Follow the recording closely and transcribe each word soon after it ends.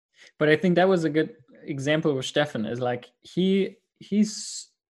but I think that was a good example with Stefan. Is like he's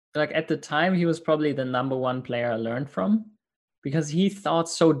like at the time he was probably the number one player I learned from, because he thought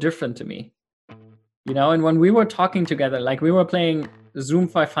so different to me. And when we were talking together, like we were playing Zoom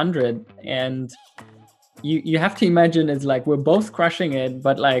 500, and you have to imagine it's like we're both crushing it,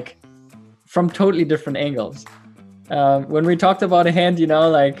 but like from totally different angles. When we talked about a hand,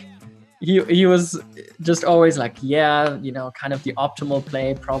 like he was just always like, yeah, kind of the optimal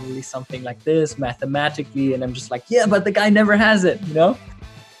play, probably something like this mathematically. And I'm just like, yeah, but the guy never has it,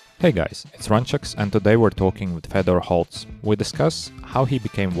 Hey guys, it's Runchucks, and today we're talking with Fedor Holz. We discuss how he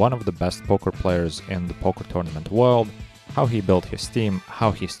became one of the best poker players in the poker tournament world, how he built his team,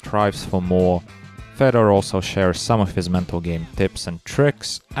 how he strives for more. Fedor also shares some of his mental game tips and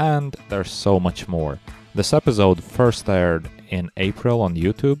tricks, and there's so much more. This episode first aired in April on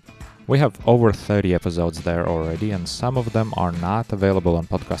YouTube. We have over 30 episodes there already, and some of them are not available on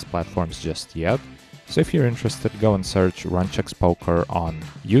podcast platforms just yet. So if you're interested, go and search Runchucks Poker on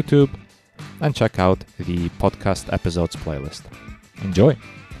YouTube and check out the podcast episodes playlist. Enjoy!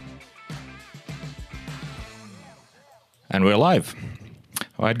 And we're live.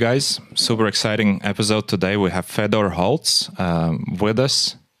 All right, guys, super exciting episode today. We have Fedor Holz with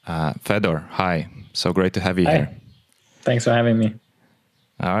us. Fedor, hi. So great to have you here. Thanks for having me.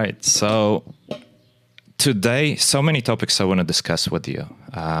 All right, so today, so many topics I want to discuss with you.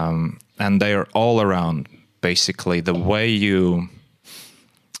 And they are all around, basically, the way you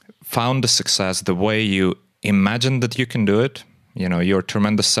found the success, the way you imagined that you can do it, your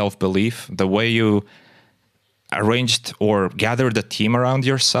tremendous self-belief, the way you arranged or gathered a team around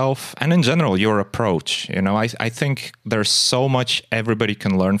yourself, and in general, your approach. I think there's so much everybody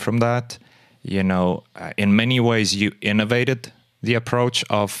can learn from that. In many ways, you innovated the approach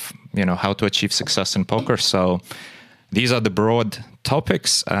of, how to achieve success in poker. So these are the broad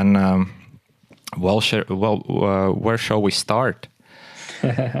topics, and where shall we start?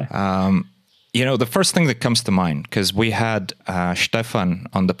 The first thing that comes to mind, because we had Stefan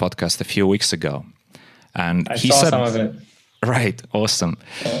on the podcast a few weeks ago, and I saw some of it. Right, awesome.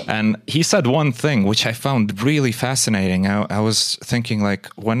 And he said one thing which I found really fascinating. I was thinking, like,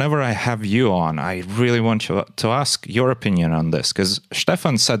 whenever I have you on, I really want to ask your opinion on this, because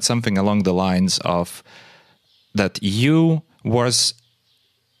Stefan said something along the lines of that you was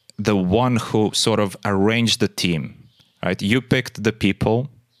the one who sort of arranged the team, right? You picked the people,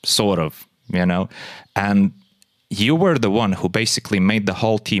 sort of, and you were the one who basically made the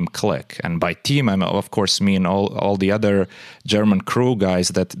whole team click. And by team, I of course mean all the other German crew guys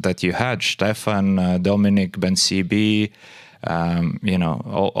that you had, Stefan, Dominik, Ben CB,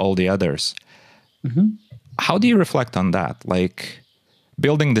 all the others. Mm-hmm. How do you reflect on that? Like,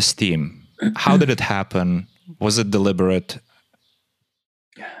 building this team, how did it happen? Was it deliberate?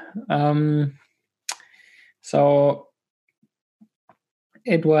 So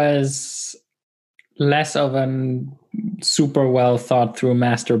it was less of a super well thought through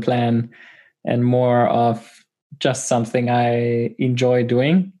master plan and more of just something I enjoy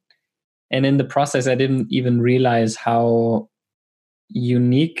doing. And in the process, I didn't even realize how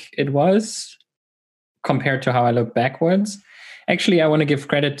unique it was compared to how I look backwards. Actually, I want to give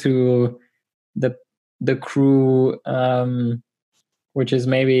credit to the crew, which is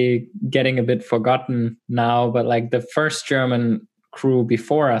maybe getting a bit forgotten now, but like the first German crew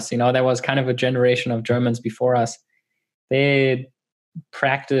before us, there was kind of a generation of Germans before us. They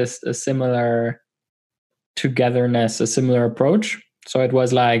practiced a similar togetherness, a similar approach. So it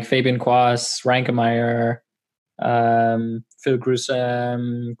was like Fabian Quas, Reinkemeyer, Phil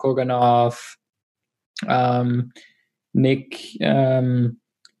Grusem, Koganov, Nick.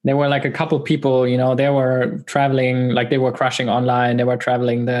 There were like a couple people, they were traveling, like they were crushing online. They were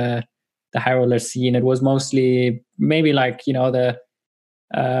traveling the high roller scene. It was mostly maybe like,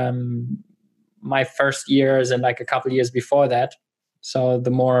 my first years and like a couple years before that. So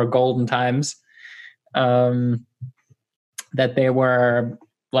the more golden times, that they were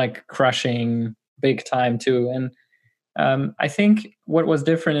like crushing big time too. And I think what was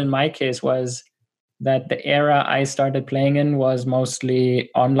different in my case was that the era I started playing in was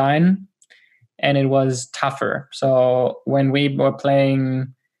mostly online, and it was tougher. So when we were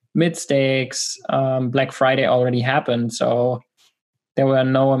playing mid stakes, Black Friday already happened. So there were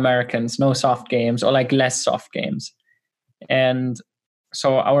no Americans, no soft games, or like less soft games. And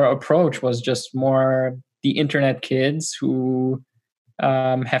so our approach was just more the internet kids who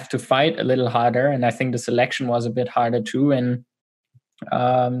have to fight a little harder. And I think the selection was a bit harder too. And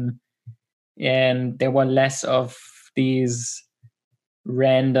there were less of these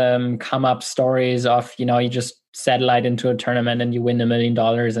random come up stories of, you just satellite into a tournament and you win $1 million,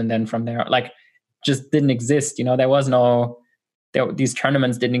 and then from there, like, just didn't exist. There was these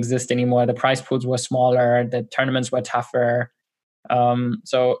tournaments didn't exist anymore. The prize pools were smaller, the tournaments were tougher.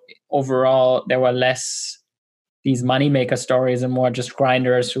 So overall, there were less these moneymaker stories and more just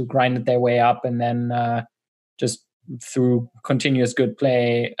grinders who grinded their way up, and then just through continuous good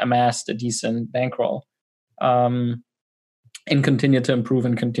play amassed a decent bankroll, and continued to improve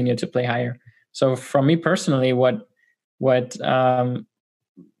and continue to play higher. So for me personally, what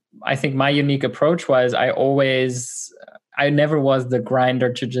I think my unique approach was, I never was the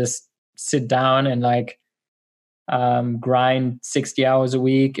grinder to just sit down and like grind 60 hours a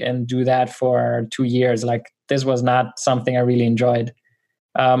week and do that for 2 years. Like, this was not something I really enjoyed.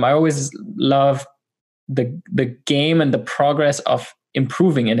 I always loved the game and the progress of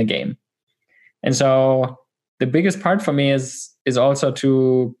improving in a game. And so the biggest part for me is also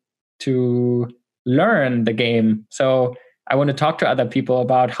to learn the game. So I want to talk to other people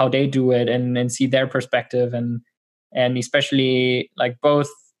about how they do it and see their perspective, and especially like both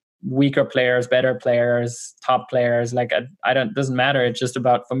weaker players, better players, top players. Like, doesn't matter. It's just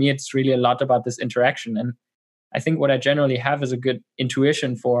about, for me, it's really a lot about this interaction. And I think what I generally have is a good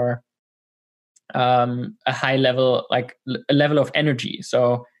intuition for a high level, like a level of energy.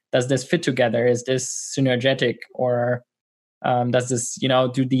 So does this fit together? Is this synergetic? Or does this,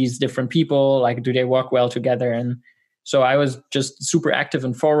 do these different people, like, do they work well together? And so I was just super active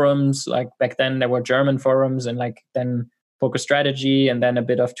in forums. Like, back then there were German forums, and like then Poker Strategy, and then a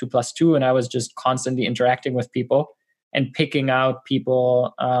bit of 2+2. And I was just constantly interacting with people and picking out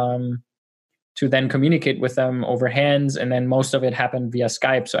people to then communicate with them over hands. And then most of it happened via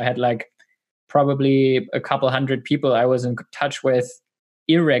Skype. So I had like probably a couple hundred people I was in touch with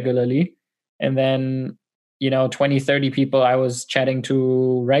irregularly. And then, 20, 30 people I was chatting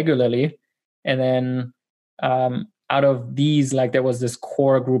to regularly. And then out of these, like, there was this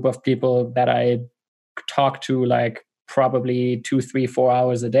core group of people that I talked to like probably 2, 3, 4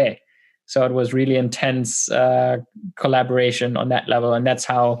 hours a day. So it was really intense collaboration on that level. And that's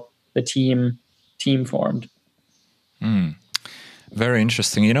how the team formed. Very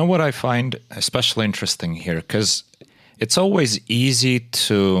interesting. You know what I find especially interesting here? Because it's always easy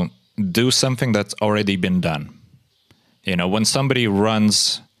to do something that's already been done. When somebody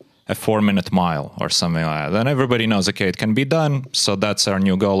runs a 4-minute mile or something like that, then everybody knows, okay, it can be done. So that's our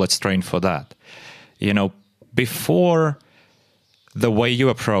new goal. Let's train for that. Before the way you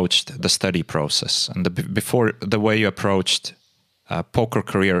approached the study process and before the way you approached poker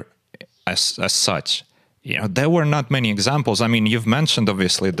career as such, there were not many examples. I mean, you've mentioned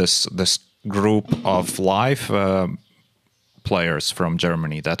obviously this group of live players from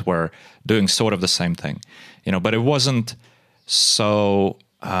Germany that were doing sort of the same thing, but it wasn't so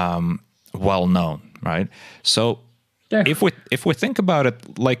well known, right? So yeah. If we think about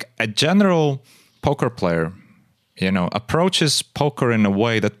it, like a general poker player, approaches poker in a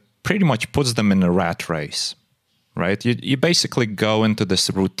way that pretty much puts them in a rat race, right? You basically go into this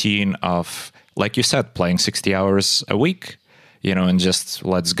routine of, like you said, playing 60 hours a week, and just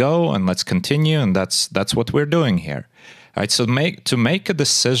let's go and let's continue, and that's what we're doing here, right? So to make a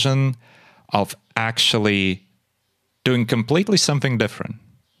decision of actually doing completely something different,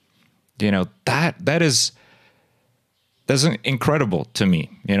 that's incredible to me,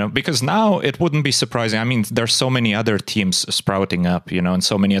 because now it wouldn't be surprising. I mean, there's so many other teams sprouting up, and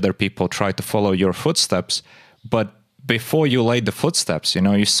so many other people try to follow your footsteps. But before you lay the footsteps,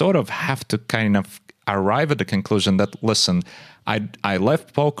 you sort of have to kind of arrive at the conclusion that, listen, I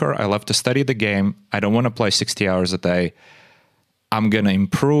left poker, I left to study the game. I don't want to play 60 hours a day. I'm going to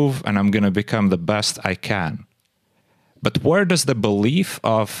improve and I'm going to become the best I can. But where does the belief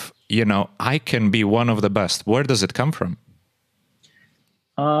of, I can be one of the best, where does it come from?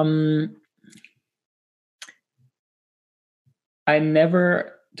 I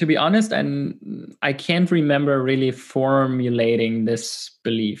never, to be honest, and I can't remember really formulating this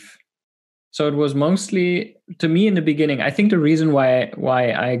belief. So it was mostly, to me in the beginning, I think the reason why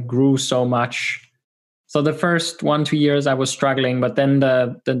I grew so much. So the first 1-2 years I was struggling, but then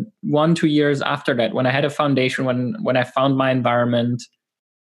the 1-2 years after that, when I had a foundation, when I found my environment,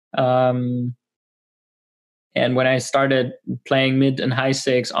 and when I started playing mid and high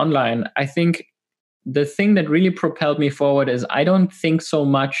stakes online, I think the thing that really propelled me forward is I don't think so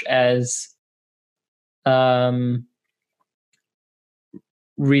much as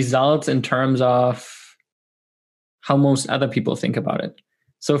results in terms of how most other people think about it.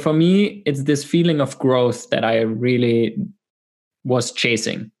 So for me, it's this feeling of growth that I really was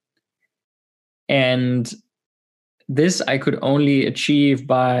chasing. And this I could only achieve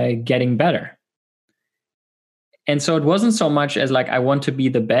by getting better. And so it wasn't so much as like I want to be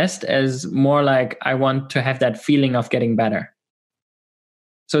the best, as more like I want to have that feeling of getting better.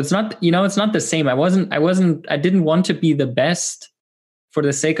 So it's not, it's not the same. I didn't want to be the best for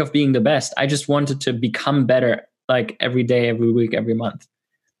the sake of being the best. I just wanted to become better, like every day, every week, every month.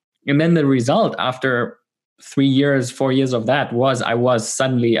 And then the result after 3 years, 4 years of that was I was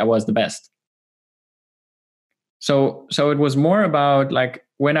the best. So it was more about like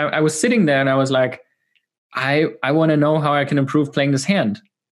when I was sitting there and I was like, I want to know how I can improve playing this hand.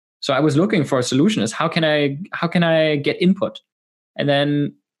 So I was looking for a solution. Is how can I get input? And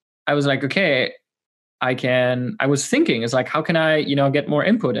then I was like, okay, I was thinking, it's like, how can I, get more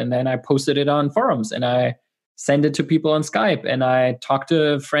input? And then I posted it on forums and I send it to people on Skype, and I talked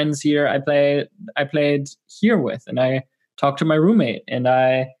to friends here I played here with, and I talked to my roommate, and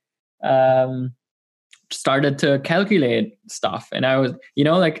I started to calculate stuff. And I was,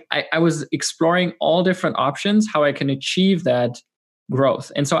 I was exploring all different options, how I can achieve that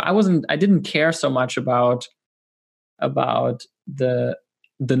growth. And so I didn't care so much about the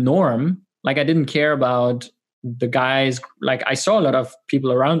norm. Like I didn't care about the guys. Like I saw a lot of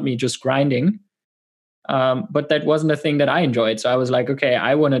people around me just grinding. But that wasn't a thing that I enjoyed. So I was like, okay,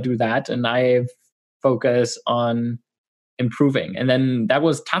 I want to do that. And I focus on improving. And then that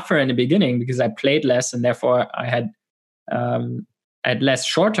was tougher in the beginning because I played less, and therefore I had less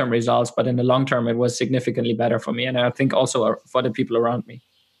short-term results, but in the long term, it was significantly better for me. And I think also for the people around me.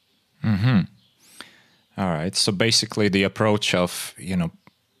 Mm-hmm. All right. So basically the approach of,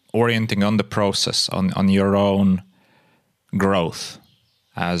 orienting on the process, on your own growth,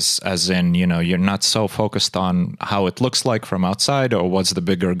 as in, you're not so focused on how it looks like from outside or what's the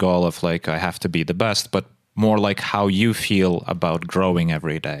bigger goal of like, I have to be the best, but more like how you feel about growing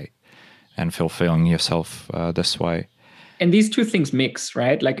every day and fulfilling yourself this way. And these two things mix,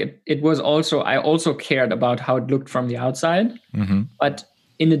 right? Like it was also, I also cared about how it looked from the outside, mm-hmm. but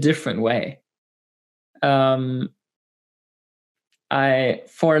in a different way. For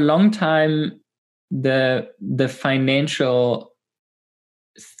a long time, the financial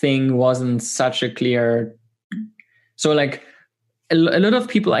thing wasn't such a clear. So like a lot of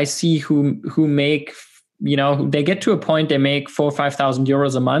people I see who make, they get to a point, they make 4,000 or 5,000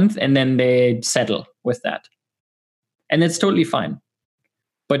 euros a month, and then they settle with that. And it's totally fine.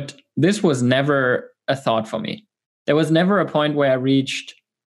 But this was never a thought for me. There was never a point where I reached,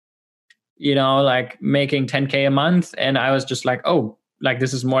 like making 10K a month. And I was just like, oh, like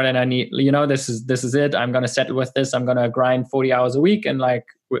this is more than I need. This is it. I'm going to settle with this. I'm going to grind 40 hours a week and like,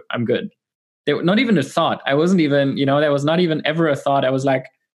 I'm good. Not even a thought. I wasn't even, there was not even ever a thought. I was like,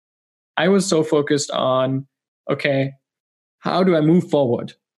 I was so focused on, okay, how do I move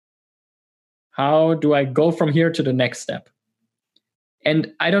forward? How do I go from here to the next step?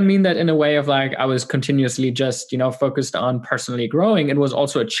 And I don't mean that in a way of like, I was continuously just, focused on personally growing. It was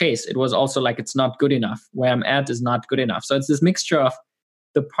also a chase. It was also like, it's not good enough. Where I'm at is not good enough. So it's this mixture of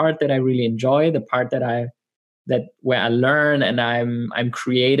the part that I really enjoy, the part where I learn and I'm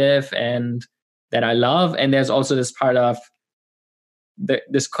creative and that I love. And there's also this part of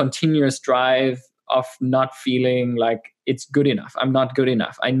this continuous drive of not feeling like it's good enough. I'm not good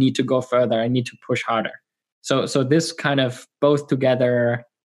enough. I need to go further. I need to push harder. So this kind of both together,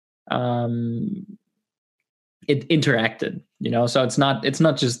 it interacted, so it's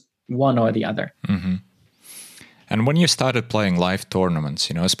not just one or the other. Mm-hmm. And when you started playing live tournaments,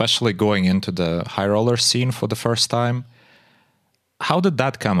 especially going into the high roller scene for the first time, how did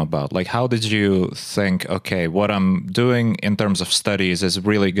that come about? Like, how did you think, okay, what I'm doing in terms of studies is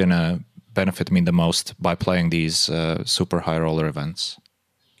really going to benefit me the most by playing these super high roller events?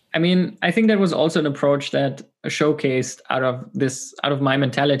 I mean, I think that was also an approach that showcased out of my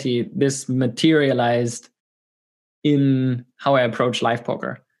mentality, this materialized in how I approach live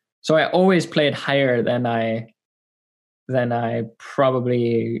poker. So I always played higher than I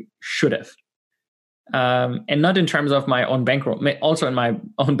probably should have. And not in terms of my own bankroll, also in my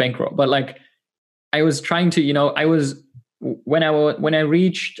own bankroll, but like I was trying to, I was, when I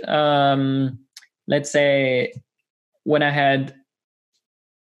reached, let's say when I had,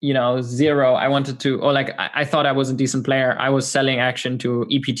 0, I wanted to, or like, I thought I was a decent player. I was selling action to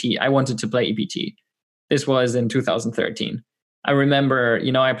EPT. I wanted to play EPT. This was in 2013. I remember,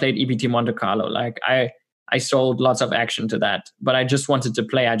 I played EPT Monte Carlo. Like I sold lots of action to that, but I just wanted to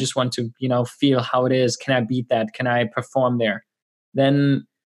play. I just want to, feel how it is. Can I beat that? Can I perform there? Then,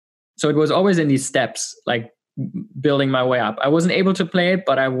 so it was always in these steps, like building my way up. I wasn't able to play it,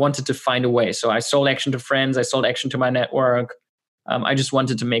 but I wanted to find a way. So I sold action to friends. I sold action to my network. I just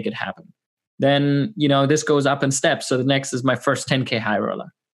wanted to make it happen. then, this goes up in steps. So the next is my first 10K high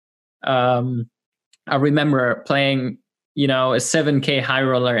roller. I remember playing, a 7K high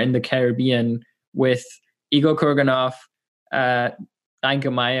roller in the Caribbean with Igor Kurganov,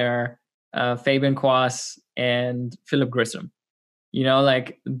 Reinke Meyer, Fabian Quas, and Philip Grissom.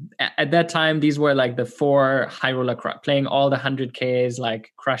 At that time, these were like the 4 high roller playing all the 100Ks,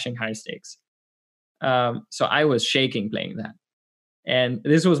 like crushing high stakes. So I was shaking playing that. And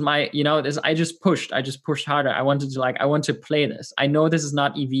this was my, I just pushed harder. I want to play this. I know this is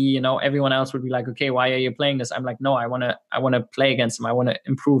not EV, everyone else would be like, okay, why are you playing this? I'm like, no, I want to play against them. I want to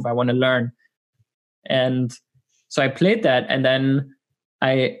improve. I want to learn. And so I played that. And then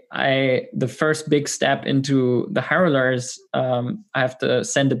the first big step into the high rollers, I have to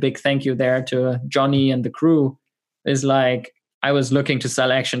send a big thank you there to Johnny and the crew, is like, I was looking to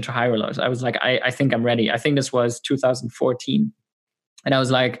sell action to high rollers. I was like, I think I'm ready. I think this was 2014. And I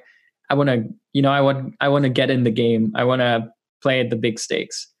was like, I want to get in the game. I want to play at the big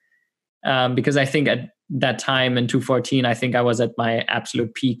stakes. Because I think at that time in 2014, I think I was at my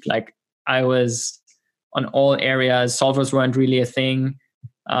absolute peak. Like, I was on all areas. Solvers weren't really a thing.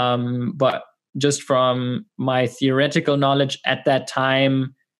 But just from my theoretical knowledge at that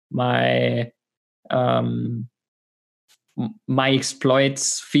time, my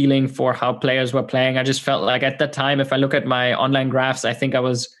exploits feeling for how players were playing, I just felt like at that time, if I look at my online graphs, I think I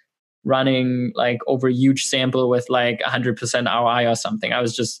was running like over a huge sample with like 100% ROI or something. I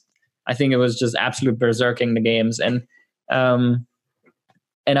think it was just absolute berserking the games. And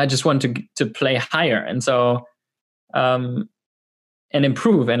I just wanted to play higher. And so, and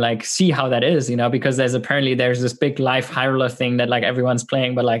improve and like see how that is, because there's this big live high roller thing that like everyone's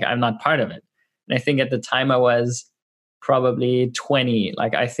playing, but like I'm not part of it. And I think at the time I was probably 20,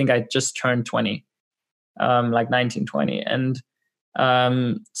 like I think I just turned 20, like 19, 20. And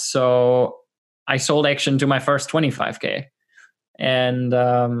so I sold action to my first 25K. And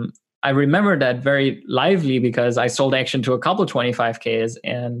I remember that very lively because I sold action to a couple 25Ks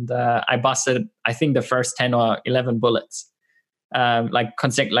and I busted, I think, the first 10 or 11 bullets. Like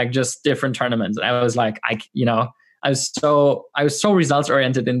just different tournaments. I was like, I was so results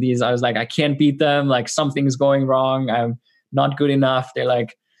oriented in these. I was like, I can't beat them. Like something's going wrong. I'm not good enough.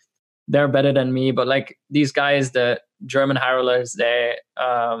 They're better than me. But like these guys, the German high rollers, they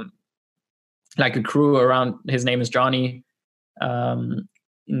like a crew around. His name is Johnny. And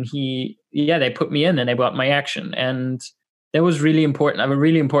they put me in and they bought my action, and that was really important. A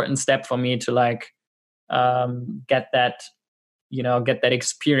really important step for me to like get that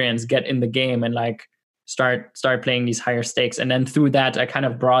experience, get in the game, and like start playing these higher stakes. And then through that, I kind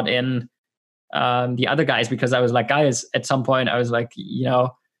of brought in the other guys, because I was like, guys, at some point I was like,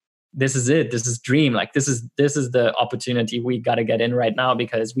 this is it. This is dream. Like this is the opportunity we got to get in right now,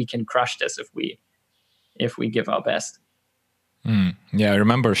 because we can crush this if we give our best. Yeah, I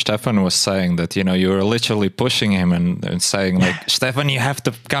remember Stefan was saying that, you were literally pushing him and saying like, Stefan, you have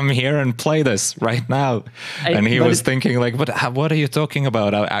to come here and play this right now. And he was thinking like, what are you talking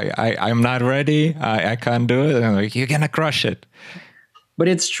about? I'm not ready. I can't do it. And I'm like, you're going to crush it. But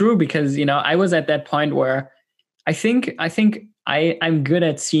it's true, because, I was at that point where I think I'm good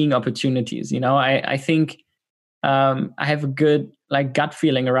at seeing opportunities. I think I have a good like gut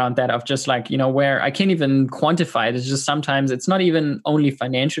feeling around that, of just like, where I can't even quantify it. It's just sometimes it's not even only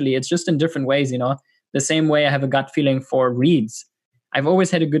financially, it's just in different ways, the same way I have a gut feeling for reads. I've always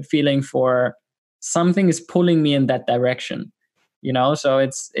had a good feeling for something is pulling me in that direction, so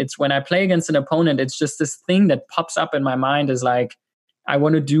it's when I play against an opponent, it's just this thing that pops up in my mind is like, I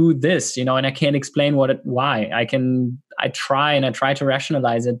want to do this, and I can't explain why. I try to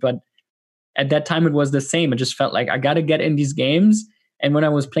rationalize it, but at that time it was the same. It just felt like I got to get in these games. And when I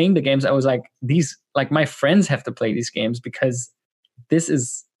was playing the games, I was like, my friends have to play these games, because this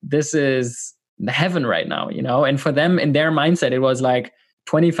is heaven right now, and for them, in their mindset, it was like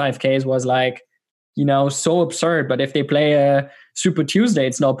 25Ks was like, so absurd. But if they play a Super Tuesday,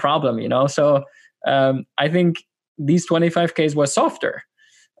 it's no problem, So I think these 25Ks were softer.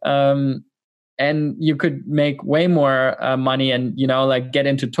 And you could make way more money and, like get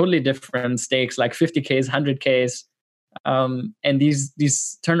into totally different stakes, like 50Ks, 100Ks. And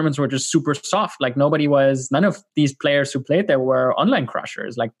these tournaments were just super soft. Like none of these players who played there were online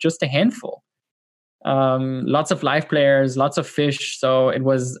crushers, like just a handful. Lots of live players, lots of fish. So it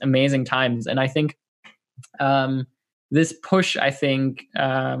was amazing times. And I think this push,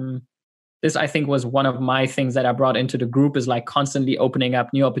 this, I think, was one of my things that I brought into the group, is like constantly opening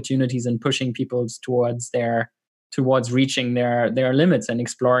up new opportunities and pushing people towards reaching their limits and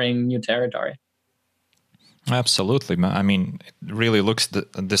exploring new territory. Absolutely. I mean, it really looks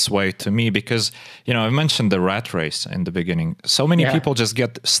this way to me because, I mentioned the rat race in the beginning. So many people just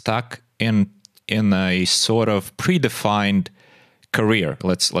get stuck in a sort of predefined career.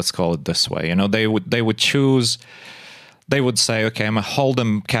 Let's call it this way. They would choose. They would say, okay, I'm a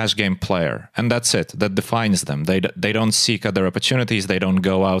hold'em cash game player, and that's it. That defines them. They don't seek other opportunities. They don't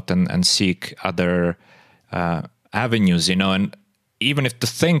go out and seek other avenues. And even if to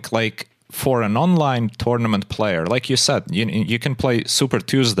think like for an online tournament player, like you said, you can play Super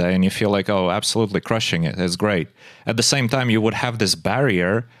Tuesday and you feel like, oh, absolutely crushing it. It's great. At the same time, you would have this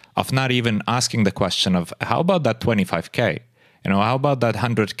barrier of not even asking the question of how about that 25K? How about that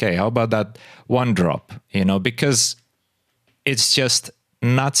 100K? How about that one drop? Because it's just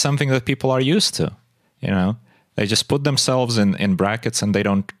not something that people are used to. They just put themselves in brackets and they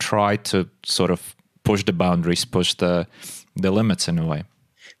don't try to sort of push the boundaries, push the limits in a way.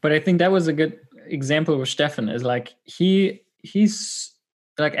 But I think that was a good example with Stefan. Is like he's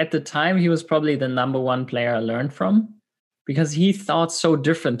like at the time he was probably the number one player I learned from because he thought so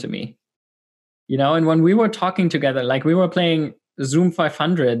different to me. And when we were talking together, like we were playing Zoom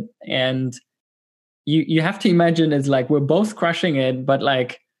 500, and you have to imagine it's like we're both crushing it, but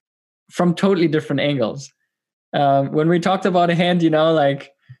like from totally different angles. When we talked about a hand,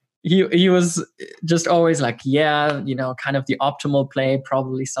 like he was just always like, yeah, kind of the optimal play,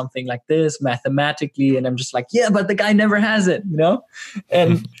 probably something like this mathematically. And I'm just like, yeah, but the guy never has it,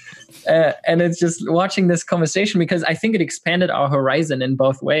 and it's just watching this conversation because I think it expanded our horizon in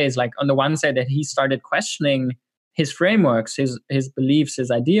both ways. Like on the one side that he started questioning his frameworks, his beliefs,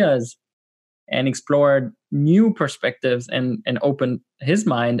 his ideas, and explored new perspectives and opened his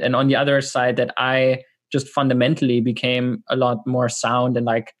mind. And on the other side that I just fundamentally became a lot more sound, and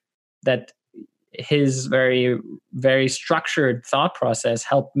like that his very, very structured thought process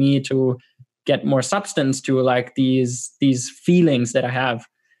helped me to get more substance to like these feelings that I have,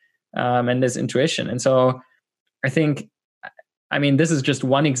 and this intuition. And so I think, this is just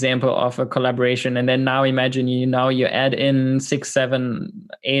one example of a collaboration. And then now imagine, you add in 6, 7,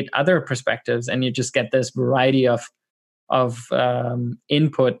 8 other perspectives, and you just get this variety of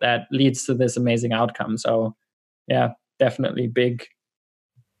input that leads to this amazing outcome. So yeah, definitely big.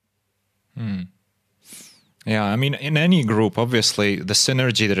 Yeah, in any group, obviously, the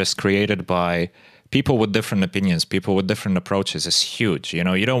synergy that is created by people with different opinions, people with different approaches is huge.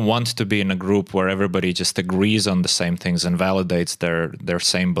 You don't want to be in a group where everybody just agrees on the same things and validates their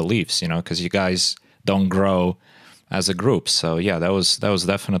same beliefs, because you guys don't grow as a group. So yeah, that was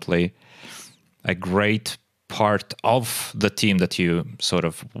definitely a great part of the team that you sort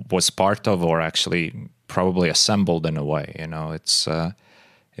of was part of, or actually probably assembled in a way.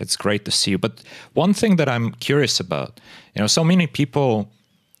 It's great to see you. But one thing that I'm curious about, so many people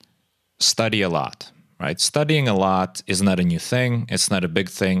study a lot, right? Studying a lot is not a new thing. It's not a big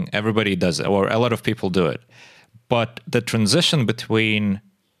thing. Everybody does it, or a lot of people do it. But the transition between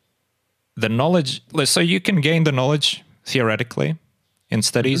the knowledge, so you can gain the knowledge theoretically in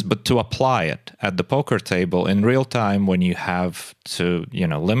studies, but to apply it at the poker table in real time when you have to,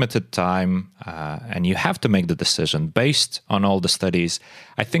 limited time, and you have to make the decision based on all the studies,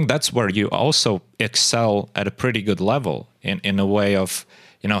 I think that's where you also excel at a pretty good level in a way of,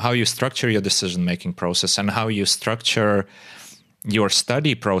 how you structure your decision-making process and how you structure your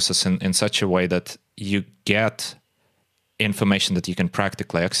study process in such a way that you get information that you can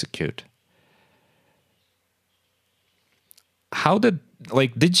practically execute. Did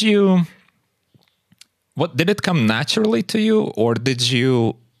it come naturally to you, or did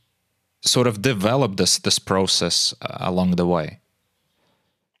you sort of develop this process along the way?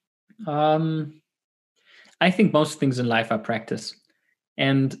 I think most things in life are practice.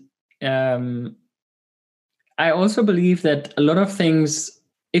 And I also believe that a lot of things,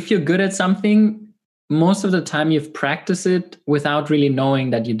 if you're good at something, most of the time you've practiced it without really knowing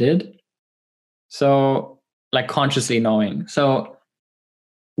that you did. So like consciously knowing. So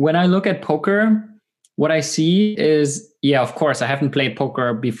when I look at poker, what I see is, yeah, of course, I haven't played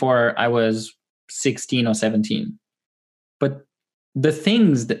poker before I was 16 or 17. But the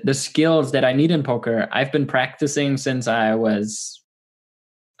things, the skills that I need in poker, I've been practicing since I was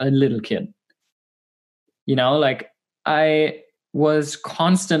a little kid. Like I was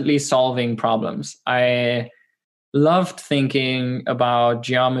constantly solving problems. I loved thinking about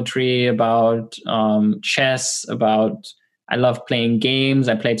geometry, about chess, I loved playing games.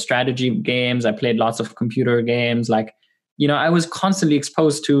 I played strategy games. I played lots of computer games. Like, I was constantly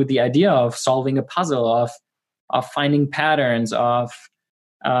exposed to the idea of solving a puzzle, of finding patterns, of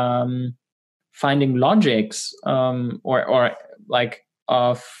finding logics, or like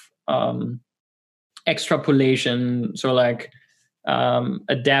of extrapolation. So like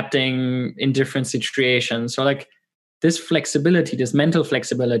adapting in different situations. So like this flexibility, this mental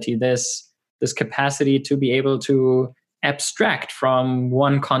flexibility, this capacity to be able to abstract from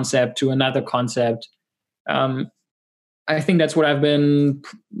one concept to another concept. I think that's what I've been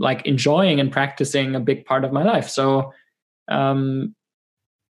like enjoying and practicing a big part of my life. So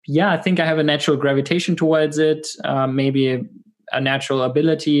I think I have a natural gravitation towards it, maybe a natural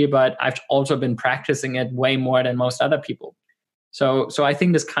ability, but I've also been practicing it way more than most other people. So I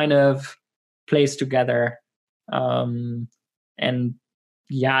think this kind of plays together. And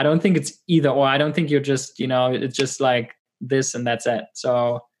I don't think it's either or. I don't think you're just, it's just like this and that's it.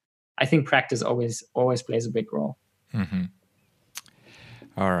 So I think practice always plays a big role. Mm-hmm.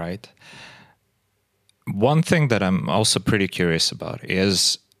 All right. One thing that I'm also pretty curious about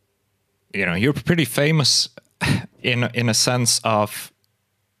is, you're pretty famous in a sense of,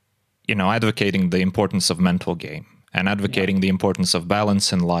 advocating the importance of mental game and advocating the importance of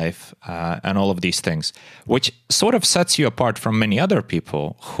balance in life and all of these things, which sort of sets you apart from many other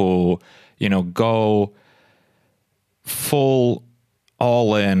people who, go full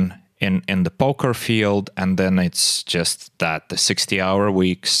all in the poker field, and then it's just that the 60-hour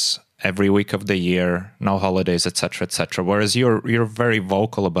weeks every week of the year, no holidays, etc., etc. Whereas you're very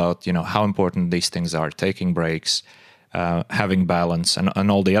vocal about how important these things are, taking breaks, having balance,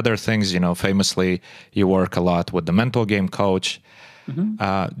 and all the other things. Famously, you work a lot with the mental game coach.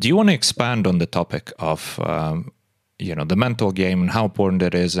 Mm-hmm. Do you want to expand on the topic of the mental game and how important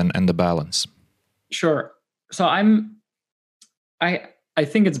it is and the balance? Sure. So I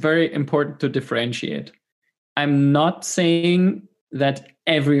think it's very important to differentiate. I'm not saying that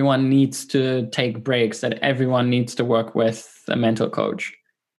everyone needs to take breaks, that everyone needs to work with a mental coach.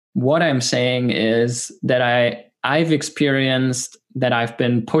 What I'm saying is that I've experienced that I've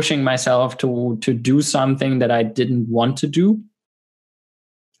been pushing myself to do something that I didn't want to do.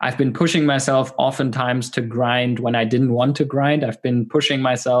 I've been pushing myself oftentimes to grind when I didn't want to grind. I've been pushing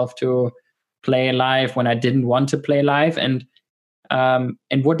myself to play live when I didn't want to play live. And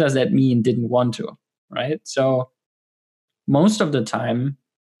what does that mean, didn't want to, right? So most of the time,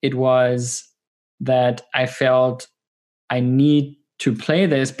 it was that I felt I need to play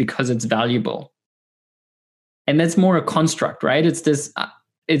this because it's valuable. And that's more a construct, right? It's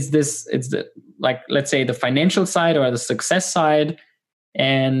the, like, let's say the financial side or the success side.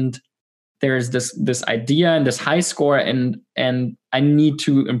 And there's this idea and this high score, and I need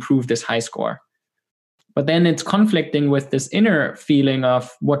to improve this high score. But then it's conflicting with this inner feeling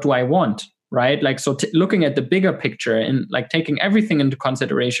of what do I want, right? Like, so looking at the bigger picture and like taking everything into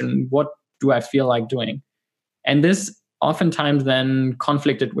consideration, what do I feel like doing? And this oftentimes then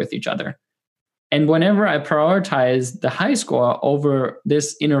conflicted with each other. And whenever I prioritized the high score over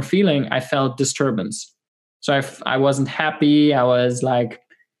this inner feeling, I felt disturbance. So I wasn't happy. I was like,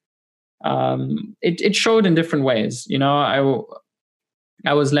 it showed in different ways.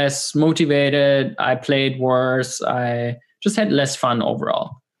 I was less motivated. I played worse. I just had less fun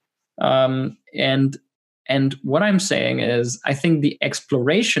overall. And what I'm saying is, I think the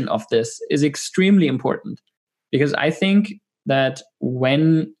exploration of this is extremely important, because I think that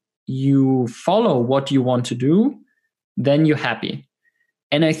when you follow what you want to do, then you're happy.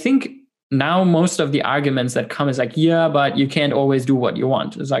 And I think now most of the arguments that come is like, yeah, but you can't always do what you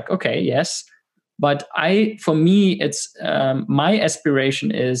want. It's like, okay, yes. But for me, it's my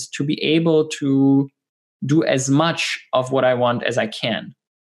aspiration is to be able to do as much of what I want as I can.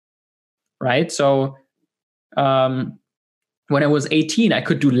 Right? So when I was 18, I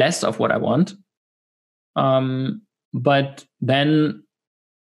could do less of what I want. But then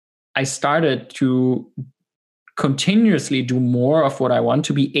I started to continuously do more of what I want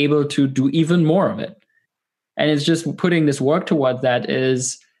to be able to do even more of it. And it's just putting this work towards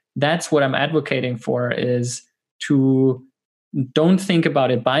that's what I'm advocating for, is to don't think about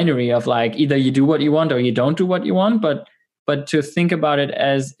it binary of like either you do what you want or you don't do what you want, but to think about it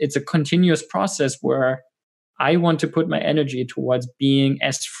as it's a continuous process where I want to put my energy towards being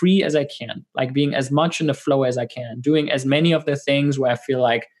as free as I can, like being as much in the flow as I can, doing as many of the things where I feel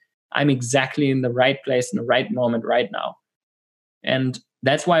like I'm exactly in the right place in the right moment right now. And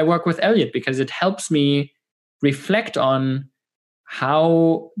that's why I work with Elliot, because it helps me reflect on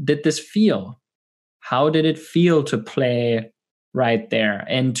how did this feel? How did it feel to play right there?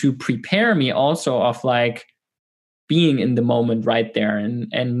 And to prepare me also of like being in the moment right there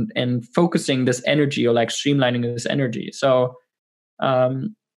and focusing this energy, or like streamlining this energy. So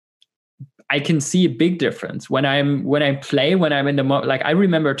I can see a big difference when I'm in the like I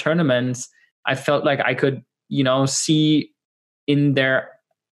remember tournaments, I felt like I could, see in their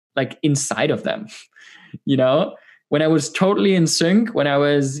like inside of them. When I was totally in sync, when I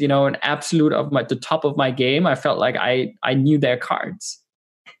was, an absolute of the top of my game, I felt like I knew their cards.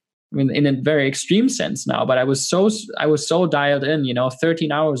 I mean, in a very extreme sense now, but I was so dialed in,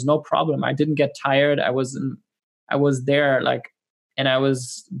 13 hours, no problem. I didn't get tired. I was there, like, and I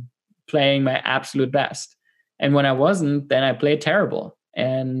was playing my absolute best. And when I wasn't, then I played terrible.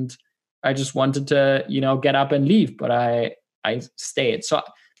 And I just wanted to, get up and leave, but I stayed. So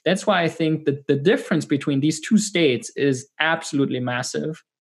that's why I think that the difference between these two states is absolutely massive.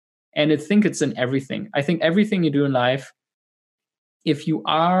 And I think it's in everything. I think everything you do in life, if you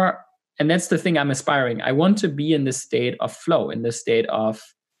are, and that's the thing I'm aspiring, I want to be in this state of flow, in this state of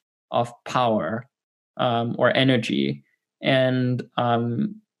power, or energy. And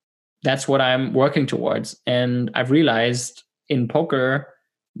that's what I'm working towards. And I've realized in poker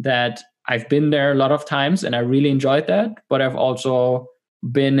that I've been there a lot of times and I really enjoyed that, but I've also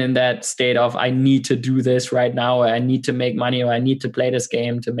been in that state of, I need to do this right now, or I need to make money, or I need to play this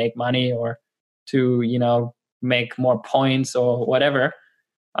game to make money, or to, make more points or whatever,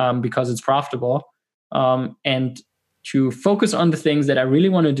 because it's profitable. And to focus on the things that I really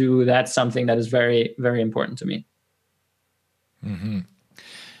want to do, that's something that is very, very important to me. Mm-hmm.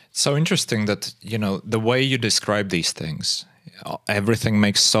 So interesting that, the way you describe these things, everything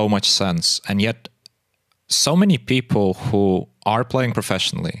makes so much sense. And yet so many people who are playing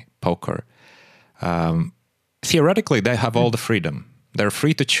professionally poker, theoretically, they have all the freedom. They're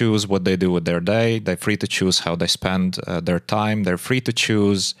free to choose what they do with their day. They're free to choose how they spend their time. They're free to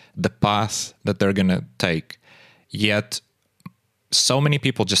choose the path that they're going to take. Yet so many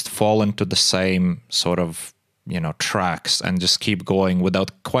people just fall into the same sort of, tracks and just keep going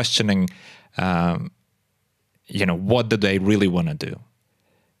without questioning, what do they really want to do?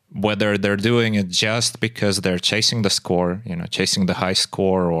 Whether they're doing it just because they're chasing the score, chasing the high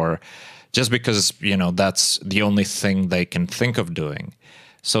score, or just because, that's the only thing they can think of doing.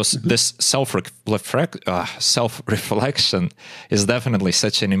 So this self-reflection is definitely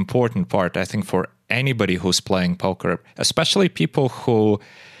such an important part, I think, for anybody who's playing poker, especially people who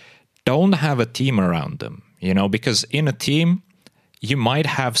don't have a team around them, because in a team, you might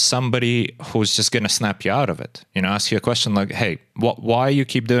have somebody who's just going to snap you out of it, ask you a question like, hey, why you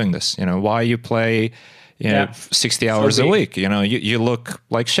keep doing this? Why you play 60 hours a week? You look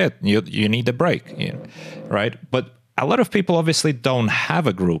like shit. You need a break, right? But a lot of people obviously don't have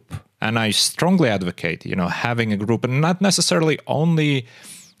a group. And I strongly advocate, having a group, and not necessarily only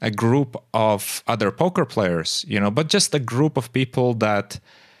a group of other poker players, but just a group of people that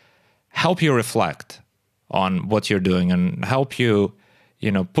help you reflect on what you're doing and help you,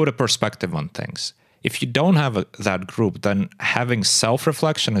 put a perspective on things. If you don't have that group, then having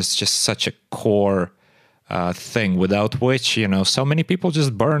self-reflection is just such a core thing, without which, so many people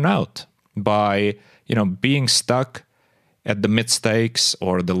just burn out by, being stuck at the mid stakes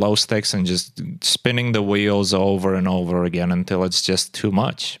or the low stakes and just spinning the wheels over and over again until it's just too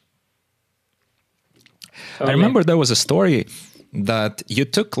much. I remember there was a story that you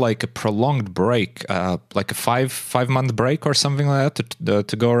took like a prolonged break, like a five month break or something like that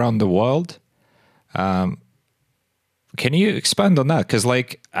to go around the world. Can you expand on that? Because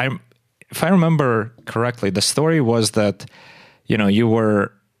if I remember correctly, the story was that, you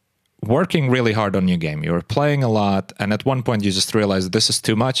were working really hard on your game. You were playing a lot. And at one point you just realized, this is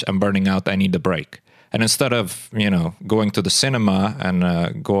too much. I'm burning out. I need a break. And instead of, going to the cinema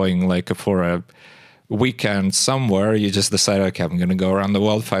and going for a weekend somewhere, you just decided, okay, I'm going to go around the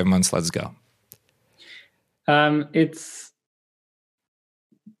world 5 months. Let's go.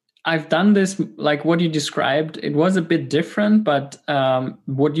 I've done this, like what you described. It was a bit different, but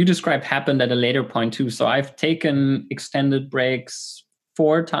what you described happened at a later point too. So I've taken extended breaks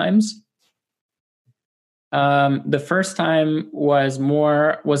 4 times. The first time was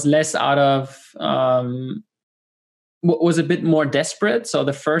less out of, was a bit more desperate. So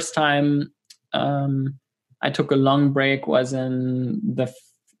the first time I took a long break was in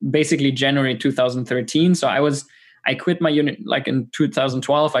basically January 2013. So I quit my unit like in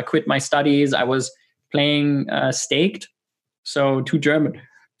 2012. I quit my studies. I was playing staked. So two German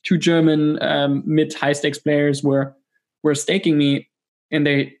mid high stakes players were staking me, and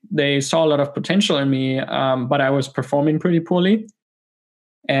they saw a lot of potential in me, but I was performing pretty poorly,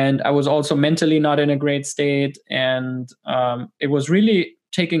 and I was also mentally not in a great state, and it was really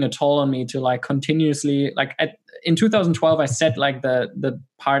taking a toll on me to continuously in 2012 I set the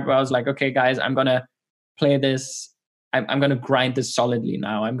part where I was like, okay guys, I'm gonna play this. I'm going to grind this solidly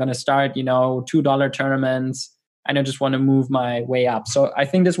now. I'm going to start, $2 tournaments, and I just want to move my way up. So I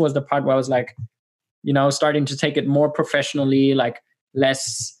think this was the part where I was starting to take it more professionally,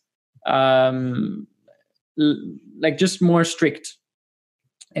 less like just more strict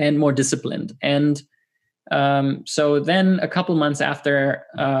and more disciplined. And so then a couple months after,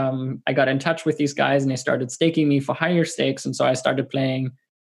 I got in touch with these guys and they started staking me for higher stakes. And so I started playing,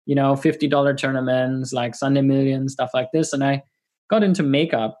 $50 tournaments like Sunday Million, stuff like this. And I got into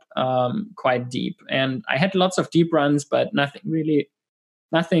makeup quite deep. And I had lots of deep runs, but nothing really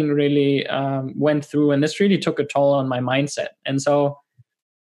went through. And this really took a toll on my mindset. And so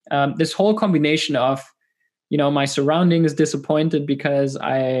this whole combination of, my surroundings disappointed because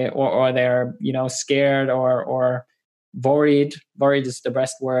or they're, scared or worried is the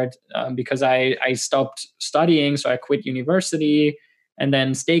best word, because I stopped studying. So I quit university, and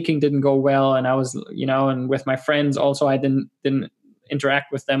then staking didn't go well. And I was, and with my friends also, I didn't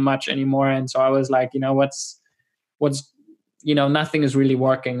interact with them much anymore. And so I was like, what's, nothing is really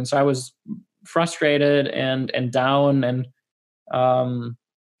working. And so I was frustrated and down.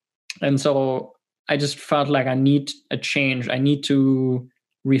 And so I just felt like I need a change. I need to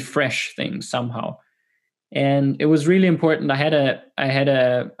refresh things somehow. And it was really important. I had a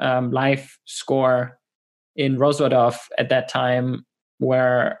live score in Roswadov at that time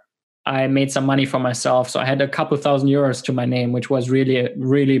where I made some money for myself. So I had a couple €1,000 to my name, which was really a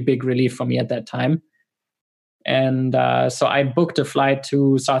really big relief for me at that time. And so I booked a flight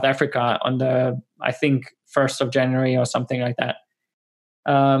to South Africa on the, I think, 1st of January or something like that.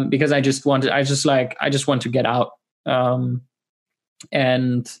 Because I just want to get out. Then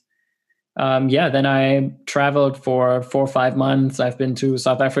I traveled for 4 or 5 months. I've been to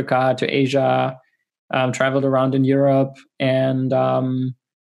South Africa, to Asia, traveled around in Europe. And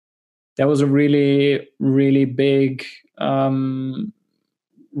that was a really, really big,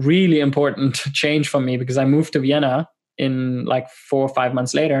 really important change for me, because I moved to Vienna in like 4 or 5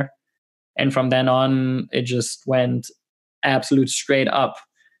 months later. And from then on, it just went absolute straight up.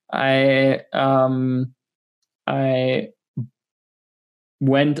 I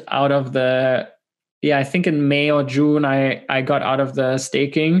went out of I think in May or June, I got out of the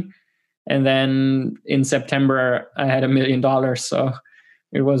staking. And then in September, I had $1 million. So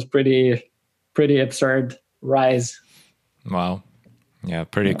it was pretty absurd rise. Wow. Yeah,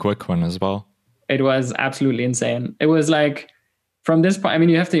 pretty quick one as well. It was absolutely insane. It was like, from this point, I mean,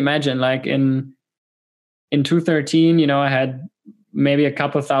 you have to imagine, like in 2013, I had maybe a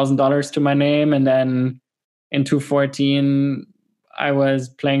couple $1,000s to my name. And then in 2014, I was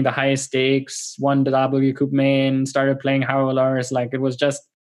playing the highest stakes, won the W Coupe main, started playing howlers. Like, it was just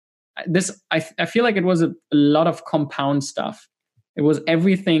this. I feel like it was a lot of compound stuff. It was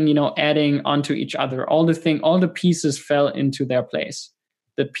everything, adding onto each other. All the pieces fell into their place.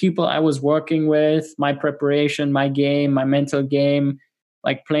 The people I was working with, my preparation, my game, my mental game,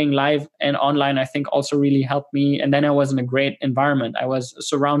 like playing live and online, I think also really helped me. And then I was in a great environment. I was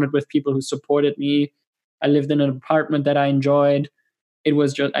surrounded with people who supported me. I lived in an apartment that I enjoyed. It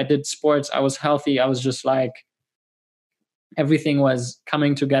was just, I did sports. I was healthy. I was just like, everything was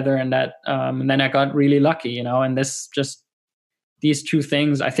coming together. And then I got really lucky, and these two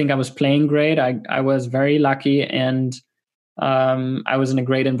things, I think I was playing great. I was very lucky, and I was in a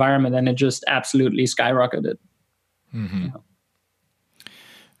great environment, and it just absolutely skyrocketed. Mm-hmm.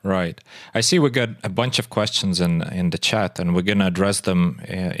 Right. I see we got a bunch of questions in the chat, and we're going to address them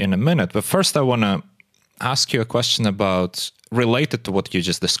in a minute. But first, I want to ask you a question related to what you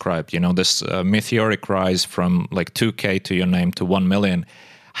just described, this meteoric rise from like 2K to your name to 1 million.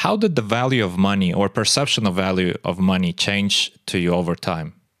 How did the value of money or perception of value of money change to you over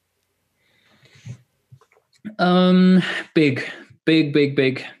time? Big.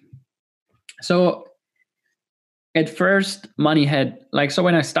 So at first, money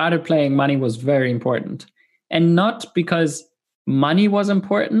when I started playing, money was very important. And not because money was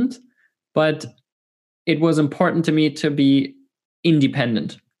important, but it was important to me to be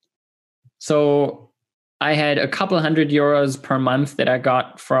independent. So I had a couple €100 per month that I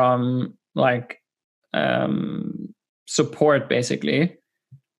got from support, basically,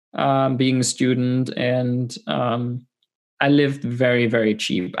 being a student. And I lived very, very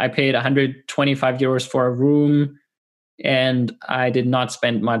cheap. I paid €125 for a room, and I did not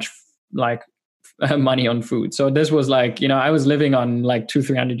spend much money on food. So this was I was living on like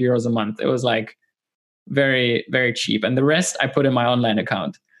 €200-300 a month. It was like very, very cheap. And the rest I put in my online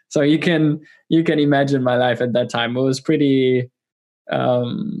account. So you can imagine my life at that time. It was pretty.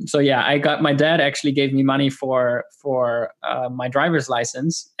 My dad actually gave me money for my driver's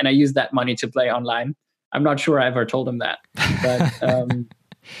license, and I used that money to play online. I'm not sure I ever told him that, but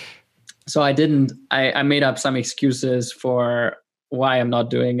so I didn't. I made up some excuses for why I'm not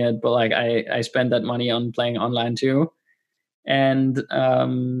doing it, but I spent that money on playing online too. And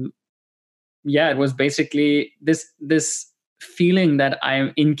yeah, it was basically this feeling that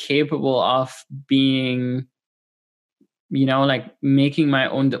I'm incapable of being, like making my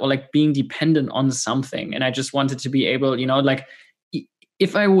own, or like being dependent on something. And I just wanted to be able, like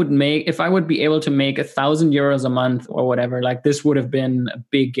if I would be able to make €1,000 a month or whatever, like this would have been a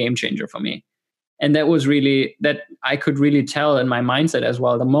big game changer for me. And that was really, that I could really tell in my mindset as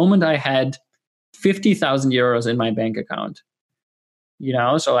well. The moment I had €50,000 in my bank account,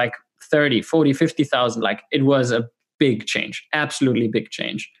 so like 30, 40, 50,000, like it was a big change, absolutely big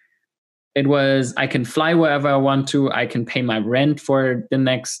change. It was, I can fly wherever I want to. I can pay my rent for the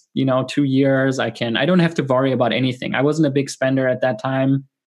next, 2 years. I don't have to worry about anything. I wasn't a big spender at that time.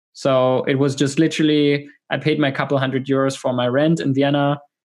 So it was just literally, I paid my couple €100 for my rent in Vienna.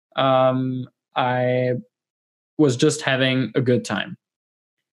 I was just having a good time.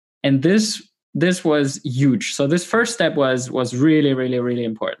 And this was huge. So this first step was really, really, really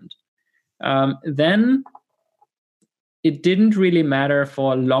important. Then it didn't really matter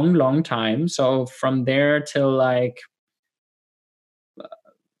for a long, long time. So from there till like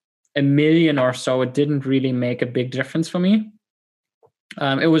 $1 million or so, it didn't really make a big difference for me.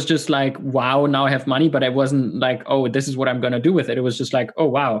 It was just like, wow, now I have money, but I wasn't like, oh, this is what I'm going to do with it. It was just like, oh,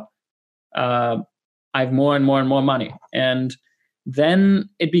 wow, I have more and more and more money. And then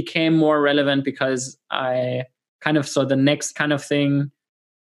it became more relevant because so the next kind of thing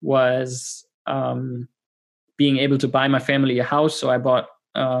was being able to buy my family a house. So I bought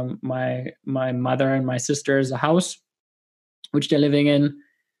my mother and my sisters a house, which they're living in.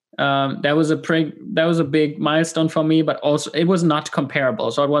 That was a big milestone for me, but also it was not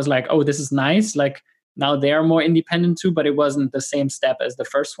comparable. So it was like, oh, this is nice. Like now they are more independent too, but it wasn't the same step as the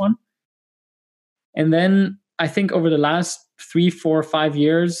first one. And then I think over the last 3, 4, 5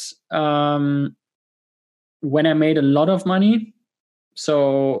 years, when I made a lot of money,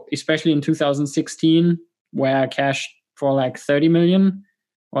 so especially in 2016, where I cashed for like 30 million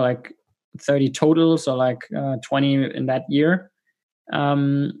or like 30 total, so like 20 in that year,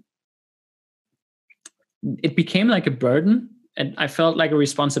 it became like a burden, and I felt like a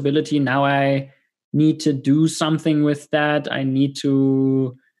responsibility. Now I need to do something with that. I need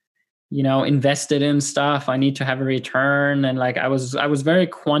to, invest it in stuff. I need to have a return. And like I was very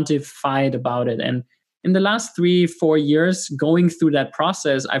quantified about it. And in the last 3, 4 years going through that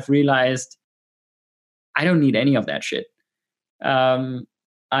process, I've realized I don't need any of that shit. I'm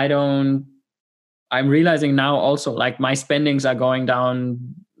realizing now also, like my spendings are going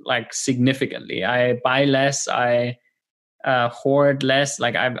down like significantly. I buy less. I hoard less.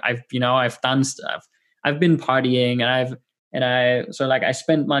 Like I've done stuff. I've been partying, so like I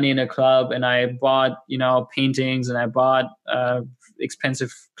spent money in a club, and I bought, paintings, and I bought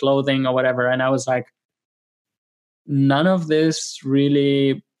expensive clothing or whatever. And I was like, none of this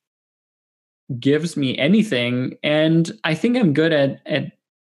really gives me anything. And I think I'm good at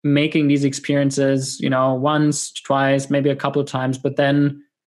making these experiences, once, twice, maybe a couple of times, but then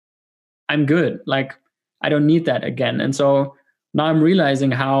I'm good. Like I don't need that again. And so now I'm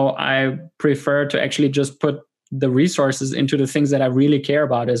realizing how I prefer to actually just put the resources into the things that I really care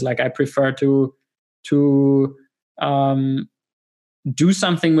about. Is like I prefer to do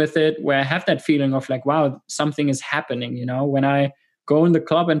something with it where I have that feeling of like, wow, something is happening. When I go in the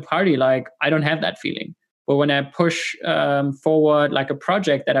club and party, like I don't have that feeling. But when I push forward like a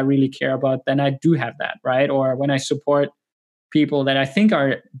project that I really care about, then I do have that, right? Or when I support people that I think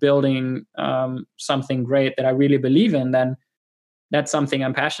are building something great that I really believe in, then that's something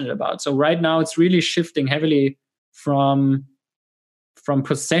I'm passionate about. So right now it's really shifting heavily from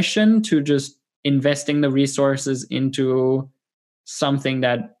possession to just investing the resources into something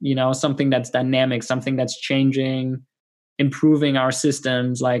that, something that's dynamic, something that's changing, improving our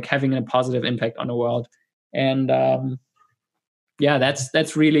systems, like having a positive impact on the world. And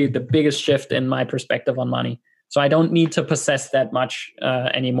that's really the biggest shift in my perspective on money. So I don't need to possess that much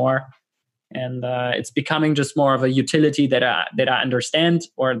anymore. And it's becoming just more of a utility that I understand,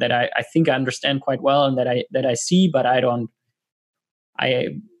 or that I think I understand quite well, and that I see, but I'm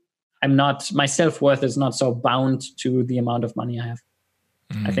not, my self-worth is not so bound to the amount of money I have.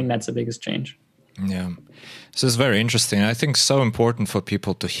 I think that's the biggest change. Yeah. This is very interesting. I think so important for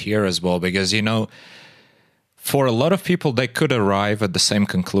people to hear as well, because, for a lot of people, they could arrive at the same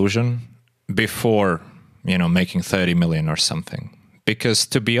conclusion before, making 30 million or something. Because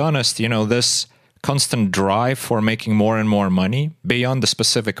to be honest, this constant drive for making more and more money beyond the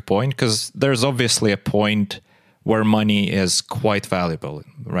specific point, because there's obviously a point where money is quite valuable,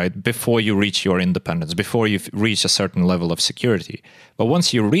 right? Before you reach your independence, before you reach a certain level of security. But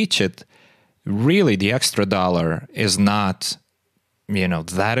once you reach it, really the extra dollar is not,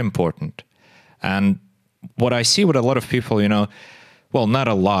 that important. And what I see with a lot of people, well, not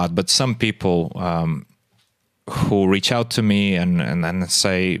a lot, but some people who reach out to me and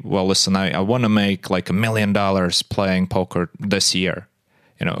say, well, listen, I want to make like $1 million playing poker this year.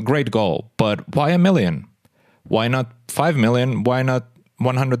 A great goal, but why 1 million? Why not 5 million? Why not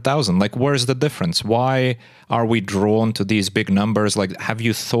 100,000? Like, where's the difference? Why are we drawn to these big numbers? Like, have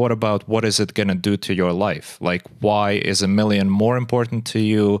you thought about what is it going to do to your life? Like, why is 1 million more important to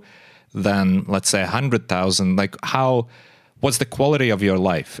you than, let's say, 100,000? Like, what's the quality of your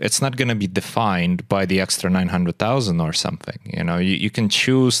life? It's not going to be defined by the extra 900,000 or something. You can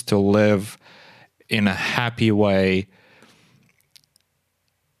choose to live in a happy way,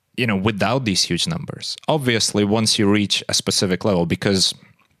 without these huge numbers. Obviously, once you reach a specific level, because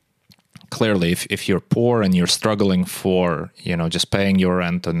clearly if you're poor and you're struggling for, just paying your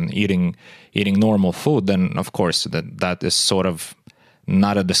rent and eating normal food, then of course that is sort of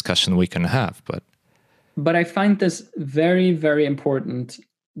not a discussion we can have. But I find this very, very important.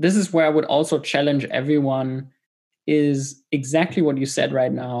 This is where I would also challenge everyone, is exactly what you said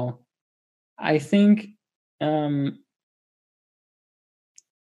right now. I think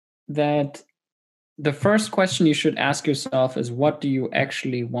that the first question you should ask yourself is, what do you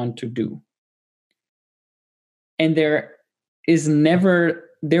actually want to do? And there is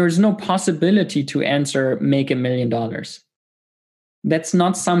no possibility to answer make $1 million. That's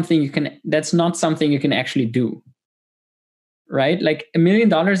not something you can actually do. Right? Like $1 million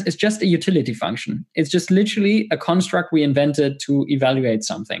is just a utility function. It's just literally a construct we invented to evaluate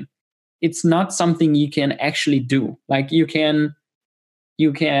something. It's not something you can actually do. Like you can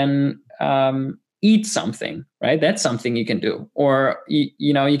eat something, right? That's something you can do. Or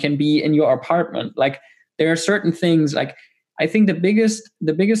you can be in your apartment. Like there are certain things. Like I think the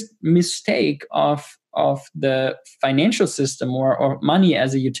biggest mistake of the financial system or money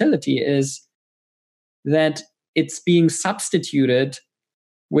as a utility is that it's being substituted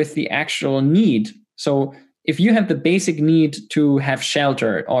with the actual need. So if you have the basic need to have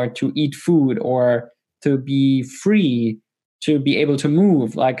shelter or to eat food or to be free, to be able to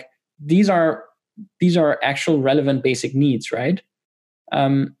move, like these are actual relevant basic needs, right?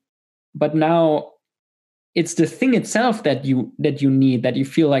 But now it's the thing itself that you need, that you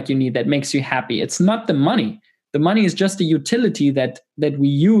feel like you need, that makes you happy. It's not the money. The money is just a utility that we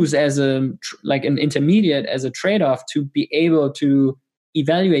use as an intermediate, as a trade-off to be able to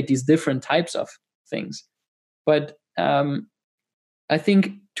evaluate these different types of things. But I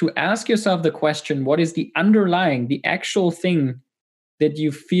think to ask yourself the question, what is the actual thing that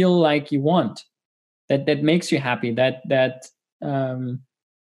you feel like you want, that makes you happy, that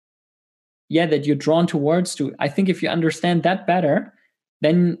you're drawn towards to. I think if you understand that better,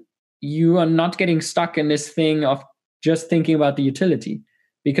 then you are not getting stuck in this thing of just thinking about the utility.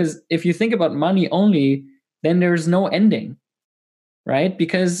 Because if you think about money only, then there's no ending, right?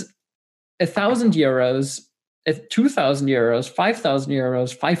 Because 1,000 euros, 2,000 euros, 5,000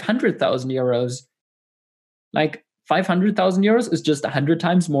 euros, 500,000 euros, like 500,000 euros is just 100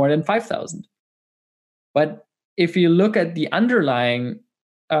 times more than 5,000. But if you look at the underlying,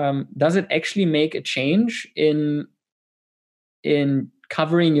 does it actually make a change in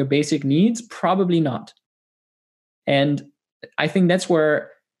covering your basic needs? Probably not. And I think that's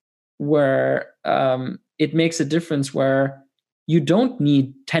where it makes a difference, where you don't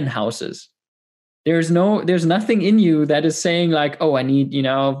need 10 houses. There's nothing in you that is saying like, oh, I need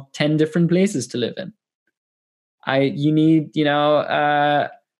 10 different places to live in.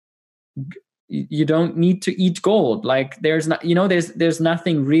 You don't need to eat gold. Like there's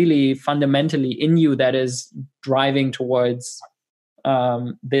nothing really fundamentally in you that is driving towards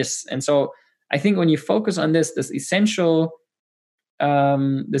this. And so I think when you focus on this essential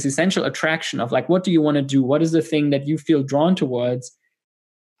attraction of like, what do you want to do? What is the thing that you feel drawn towards?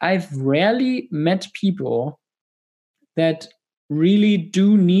 I've rarely met people that really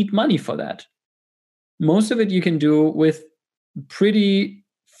do need money for that. Most of it you can do with pretty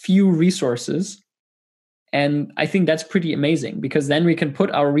few resources. And I think that's pretty amazing, because then we can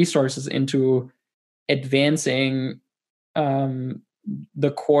put our resources into advancing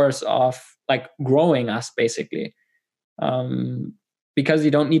the course of like growing us, basically. Because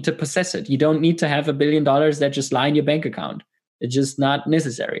you don't need to possess it. You don't need to have $1 billion that just lie in your bank account. It's just not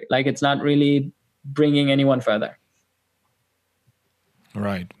necessary. Like it's not really bringing anyone further.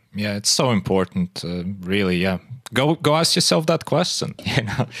 Right. Yeah, it's so important. Really. Yeah. Go ask yourself that question.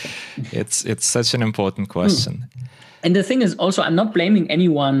 It's such an important question. And the thing is also, I'm not blaming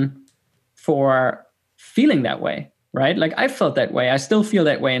anyone for feeling that way, right? Like I felt that way. I still feel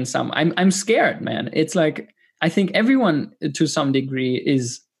that way in some. I'm scared, man. It's like I think everyone to some degree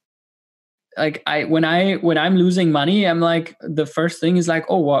is like when I'm losing money, I'm like, the first thing is like,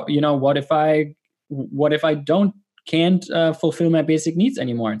 oh, what if I can't fulfill my basic needs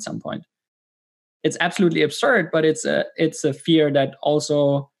anymore at some point? It's absolutely absurd, but it's a fear that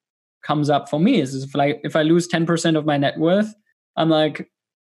also comes up for me. Is if I lose 10% of my net worth, I'm like,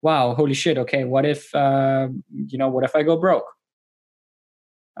 wow, holy shit. Okay, what if I go broke?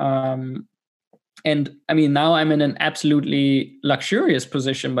 And I mean, now I'm in an absolutely luxurious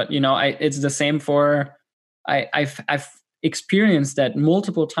position, but it's the same for I've experienced that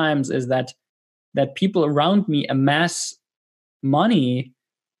multiple times. Is that people around me amass money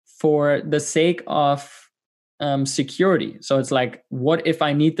for the sake of security. So it's like, what if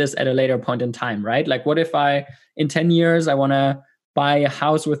I need this at a later point in time, right? Like, what if in 10 years I want to buy a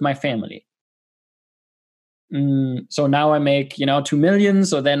house with my family? So now I make 2 million.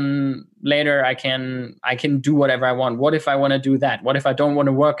 So then later I can do whatever I want. What if I want to do that? What if I don't want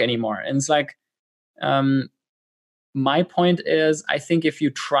to work anymore? And it's like, my point is, I think if you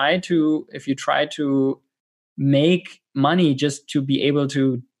try to make money just to be able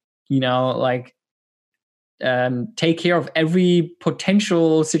to take care of every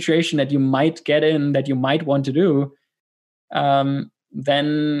potential situation that you might get in, that you might want to do,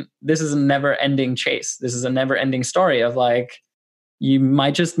 then this is a never-ending chase. This is a never-ending story of like, you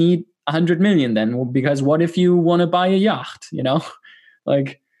might just need 100 million then, because what if you want to buy a yacht?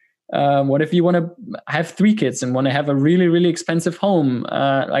 Like, what if you want to have 3 kids and want to have a really, really expensive home?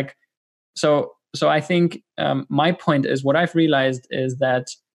 So I think my point is, what I've realized is that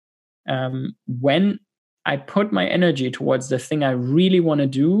when I put my energy towards the thing I really want to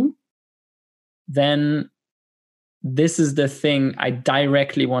do, then this is the thing I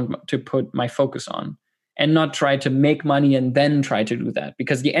directly want to put my focus on, and not try to make money and then try to do that,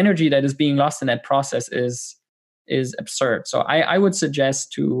 because the energy that is being lost in that process is absurd. So I would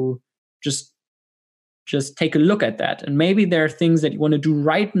suggest to just take a look at that. And maybe there are things that you want to do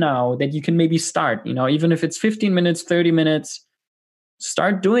right now that you can maybe start, even if it's 15 minutes, 30 minutes,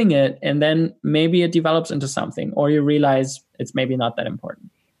 start doing it. And then maybe it develops into something, or you realize it's maybe not that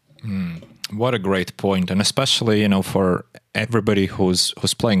important. What a great point. And especially, for everybody who's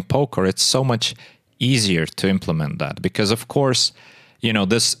playing poker, it's so much easier to implement that, because of course,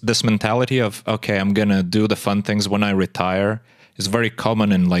 this mentality of, okay, I'm going to do the fun things when I retire is very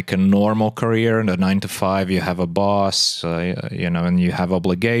common in like a normal career. In a 9-to-5, you have a boss, and you have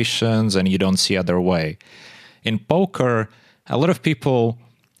obligations and you don't see other way. In poker, a lot of people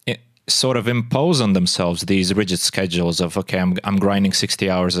sort of impose on themselves these rigid schedules of, okay, I'm grinding 60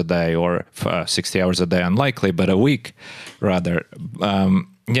 hours a day, or 60 hours a day, unlikely, but a week rather.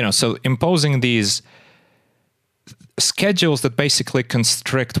 So imposing these schedules that basically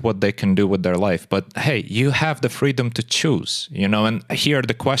constrict what they can do with their life. But hey, you have the freedom to choose, and here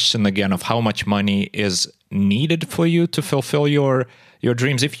the question again of how much money is needed for you to fulfill your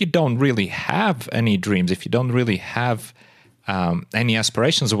dreams. If you don't really have any dreams, if you don't really have any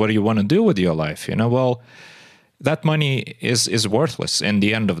aspirations of what you want to do with your life, well, that money is worthless in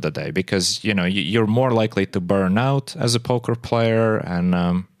the end of the day, because you're more likely to burn out as a poker player, and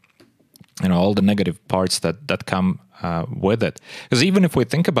all the negative parts that come with it. Because even if we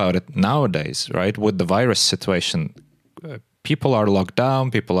think about it nowadays, right, with the virus situation, people are locked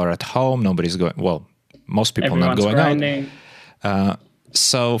down, people are at home, nobody's going. Well, most people Everyone's not going grinding out.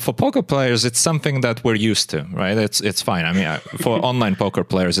 So for poker players, it's something that we're used to, right? It's fine. I mean, for online poker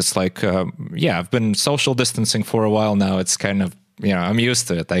players, it's like, I've been social distancing for a while now. It's kind of, I'm used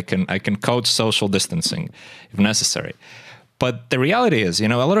to it. I can coach social distancing if necessary. But the reality is, a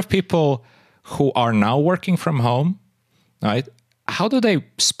lot of people who are now working from home, right? How do they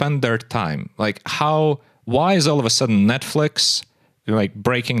spend their time? Like, why is all of a sudden Netflix like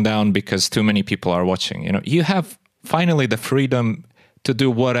breaking down because too many people are watching? You have finally the freedom to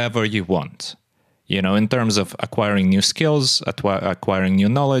do whatever you want, in terms of acquiring new skills, acquiring new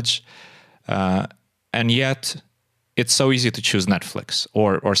knowledge. And yet it's so easy to choose Netflix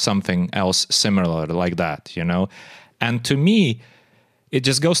or something else similar like that, And to me, it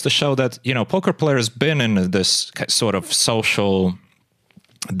just goes to show that, poker players been in this sort of social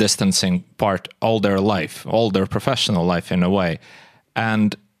distancing part all their life, all their professional life in a way.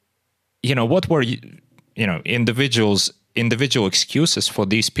 And, what were, individual excuses for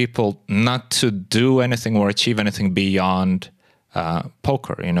these people not to do anything or achieve anything beyond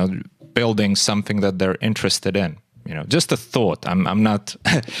poker, building something that they're interested in. Just a thought. I'm not,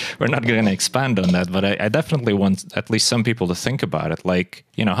 we're not going to expand on that, but I definitely want at least some people to think about it. Like,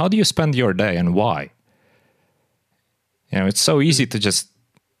 how do you spend your day and why? It's so easy to just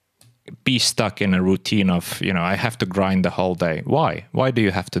be stuck in a routine of, I have to grind the whole day. Why? Why do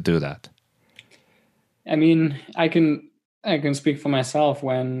you have to do that? I mean, I can speak for myself.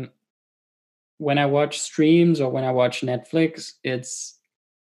 When I watch streams or when I watch Netflix, it's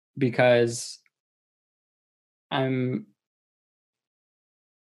because I'm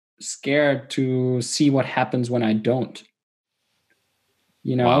scared to see what happens when I don't.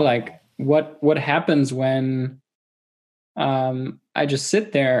 Wow. Like what happens when I just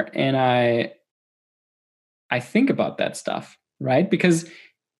sit there and I think about that stuff, right? Because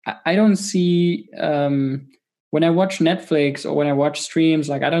I don't see when I watch Netflix or when I watch streams,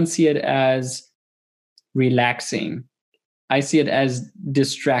 like I don't see it as relaxing. I see it as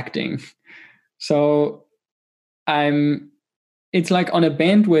distracting. So it's like on a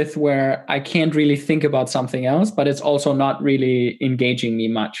bandwidth where I can't really think about something else, but it's also not really engaging me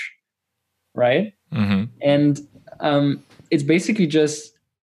much, right? Mm-hmm. And it's basically just,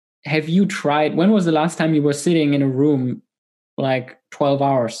 have you tried, when was the last time you were sitting in a room like 12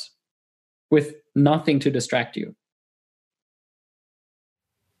 hours with nothing to distract you?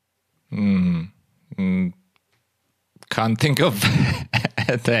 Can't think of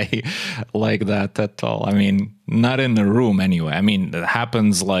a day like that at all. I mean, not in the room anyway. I mean, it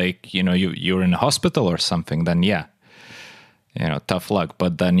happens like, you're in a hospital or something, then yeah, tough luck.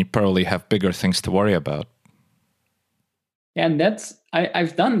 But then you probably have bigger things to worry about. And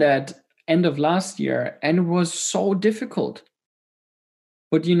I've done that end of last year, and it was so difficult.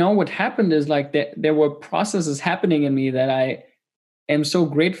 But what happened is like there were processes happening in me that I am so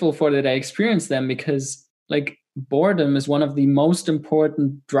grateful for that I experienced them, because like boredom is one of the most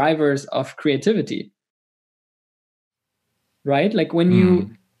important drivers of creativity. Right? Like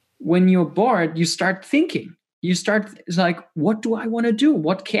when you're bored, you start thinking. It's like, what do I want to do?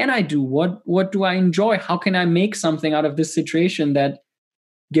 What can I do? What do I enjoy? How can I make something out of this situation that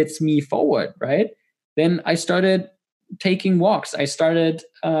gets me forward, right? Then I started taking walks. I started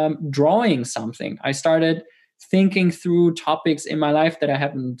drawing something. I started thinking through topics in my life that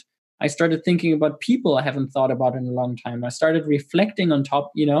I started thinking about people I haven't thought about in a long time. I started reflecting on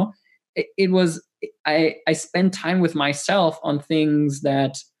I spent time with myself on things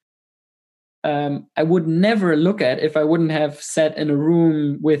that I would never look at if I wouldn't have sat in a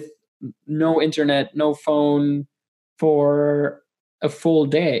room with no internet, no phone for a full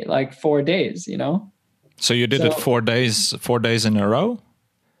day, like 4 days, So you did it 4 days in a row?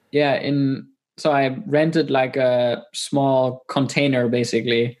 Yeah. So I rented like a small container,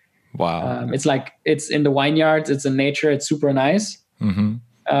 basically. Wow. It's in the vineyards. It's in nature. It's super nice.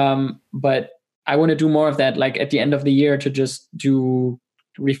 Mm-hmm. But I want to do more of that, like at the end of the year, to just do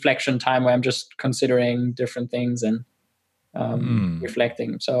reflection time where I'm just considering different things and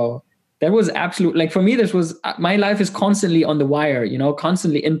reflecting. So that was like for me, this was, my life is constantly on the wire,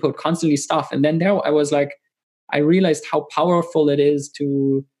 constantly input, constantly stuff. And then there I was like, I realized how powerful it is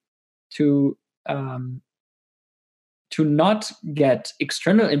to not get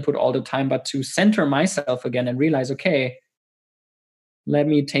external input all the time, but to center myself again and realize, okay, let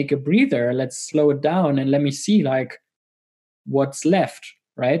me take a breather, let's slow it down, and let me see like what's left,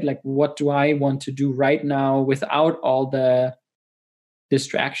 right? Like, what do I want to do right now without all the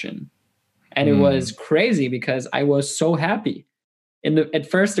distraction? And it was crazy because I was so happy. At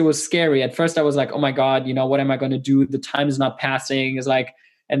first it was scary. At first I was like, oh my God, what am I going to do? The time is not passing. It's like,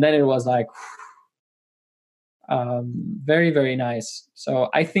 and then it was like, very, very nice. So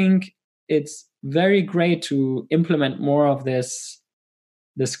I think it's very great to implement more of this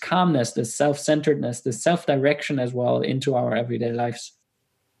calmness, this self-centeredness, this self-direction as well into our everyday lives.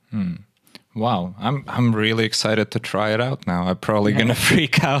 Wow, I'm really excited to try it out now. I'm probably gonna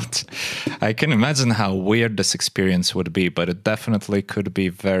freak out. I can imagine how weird this experience would be, but it definitely could be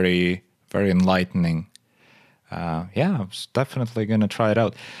very, very enlightening. I'm definitely gonna try it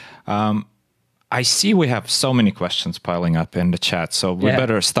out. I see we have so many questions piling up in the chat, so we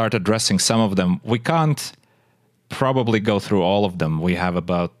better start addressing some of them. We can't probably go through all of them. We have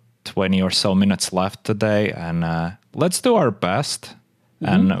about 20 or so minutes left today, and let's do our best.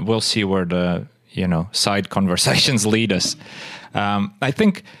 And we'll see where the side conversations lead us. I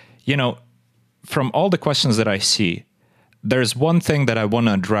think from all the questions that I see, there's one thing that I want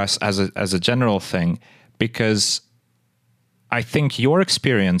to address as a general thing, because I think your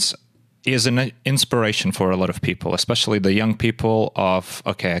experience is an inspiration for a lot of people, especially the young people. Of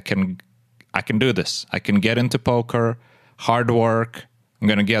okay, I can do this. I can get into poker, hard work. I'm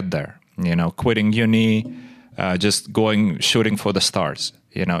gonna get there. Quitting uni. Just shooting for the stars,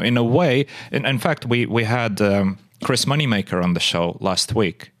 in a way. In fact, we had Chris Moneymaker on the show last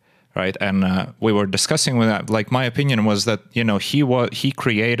week, right? And we were discussing with that. Like, my opinion was that, he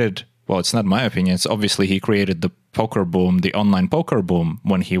created, well, it's not my opinion. It's obviously he created poker boom, the online poker boom,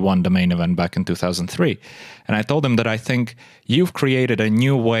 when he won the main event back in 2003. And I told him that I think you've created a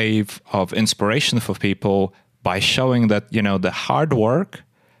new wave of inspiration for people by showing that, you know, the hard work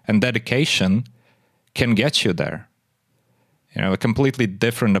and dedication can get you there. You know, a completely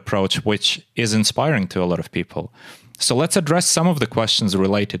different approach, which is inspiring to a lot of people. So let's address some of the questions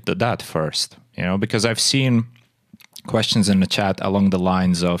related to that first, you know, because I've seen questions in the chat along the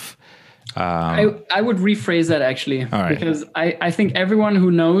lines of... I would rephrase that actually, right. Because I think everyone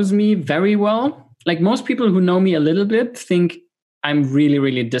who knows me very well, like most people who know me a little bit, think I'm really,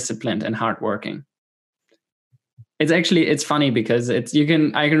 really disciplined and hardworking. It's funny because I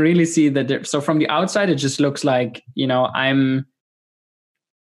can really see that. So from the outside, it just looks like, you know, I'm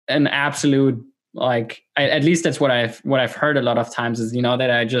an absolute, like, at least that's what I've heard a lot of times is, you know,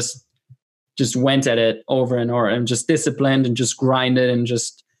 that I just went at it over and over and just disciplined and just grinded and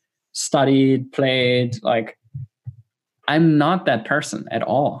just studied, played. Like, I'm not that person at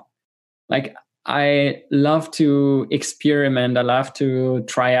all. Like, I love to experiment. I love to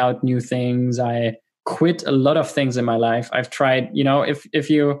try out new things. I quit a lot of things in my life. I've tried, you know,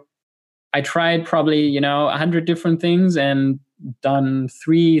 I tried probably, you know, 100 different things and done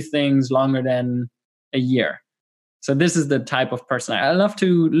 3 things longer than a year. So this is the type of person. I love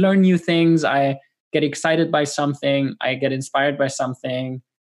to learn new things. I get excited by something. I get inspired by something.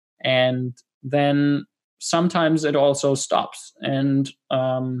 And then sometimes it also stops. And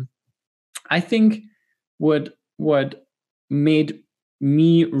I think what made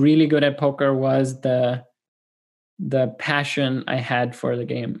me really good at poker was the passion I had for the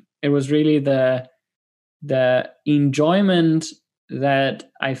game. It was really the enjoyment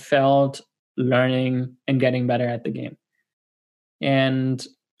that I felt learning and getting better at the game. And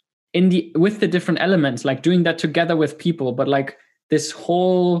with the different elements, like doing that together with people, but like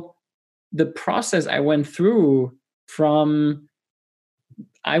the process I went through from,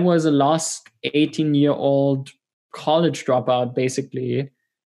 I was a lost 18-year-old college dropout, basically,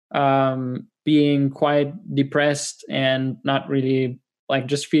 being quite depressed and not really, like,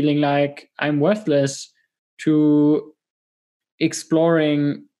 just feeling like I'm worthless, to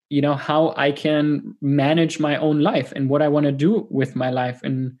exploring, you know, how I can manage my own life and what I want to do with my life,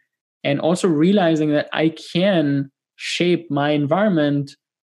 and also realizing that I can shape my environment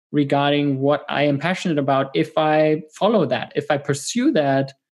regarding what I am passionate about. If I follow that, if I pursue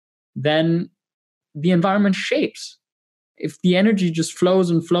that, then the environment shapes. If the energy just flows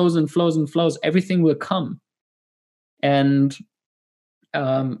and flows and flows and flows, everything will come. And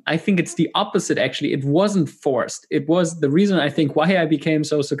I think it's the opposite, actually. It wasn't forced. It was the reason, I think, why I became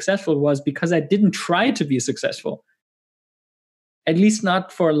so successful was because I didn't try to be successful. At least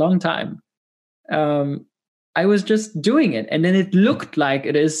not for a long time. I was just doing it. And then it looked like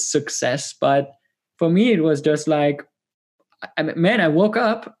it is success. But for me, it was just like, I woke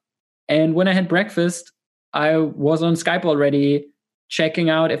up, and when I had breakfast, I was on Skype already, checking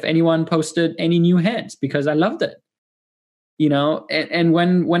out if anyone posted any new hands, because I loved it. You know, and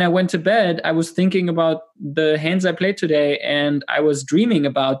when I went to bed, I was thinking about the hands I played today, and I was dreaming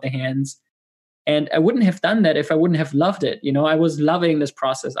about the hands. And I wouldn't have done that if I wouldn't have loved it. You know, I was loving this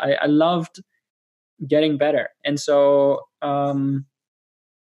process. I loved getting better. And so I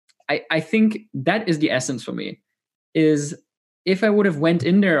think that is the essence for me, is if I would have went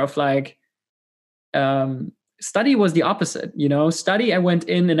in there of like, study was the opposite, you know, study, I went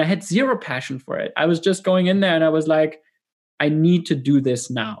in and I had zero passion for it. I was just going in there and I was like, I need to do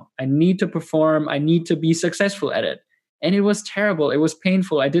this now. I need to perform. I need to be successful at it. And it was terrible. It was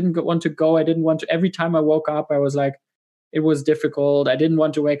painful. I didn't want to go. I didn't want to. Every time I woke up, I was like, it was difficult. I didn't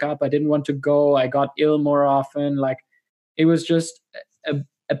want to wake up. I didn't want to go. I got ill more often. Like, it was just a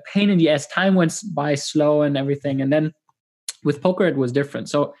pain in the ass. Time went by slow and everything. And then with poker, it was different.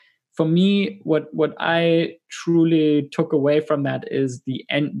 So for me, what I truly took away from that is the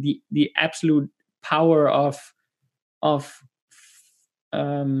absolute power of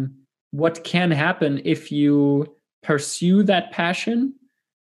what can happen if you pursue that passion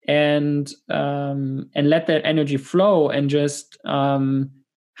and let that energy flow, and just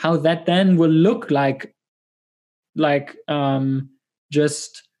how that then will look like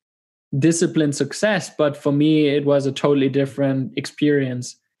just disciplined success. But for me, it was a totally different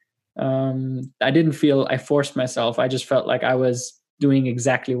experience. I didn't feel I forced myself. I just felt like I was doing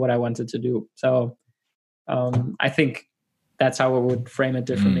exactly what I wanted to do. So I think that's how I would frame it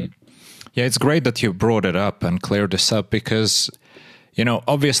differently. Yeah, it's great that you brought it up and cleared this up, because, you know,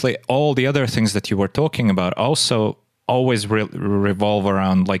 obviously all the other things that you were talking about also always revolve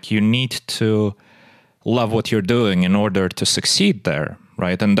around, like, you need to love what you're doing in order to succeed there,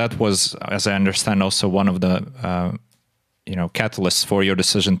 right? And that was, as I understand, also one of the catalysts for your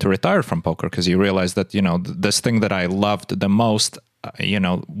decision to retire from poker, because you realized that this thing that I loved the most,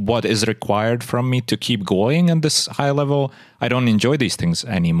 what is required from me to keep going at this high level, I don't enjoy these things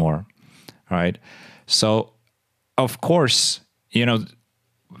anymore, right? So, of course,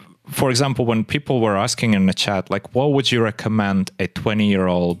 for example, when people were asking in the chat, like, what would you recommend a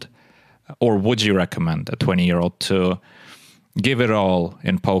 20-year-old, or would you recommend a 20-year-old to give it all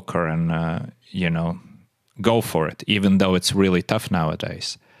in poker and, go for it, even though it's really tough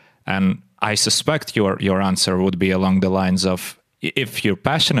nowadays? And I suspect your answer would be along the lines of, if you're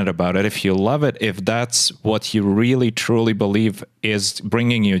passionate about it, if you love it, if that's what you really truly believe is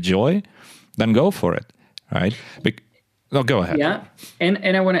bringing you joy, then go for it, right? Go ahead. Yeah, and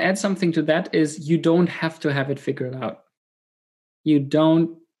I want to add something to that, is you don't have to have it figured out. You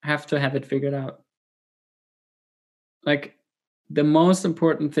don't have to have it figured out. Like, the most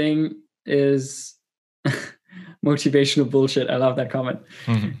important thing is motivational bullshit. I love that comment.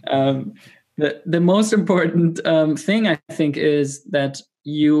 Mm-hmm. The most important thing, I think, is that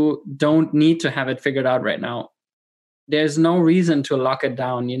you don't need to have it figured out right now. There's no reason to lock it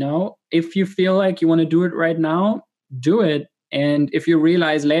down, If you feel like you want to do it right now, do it. And if you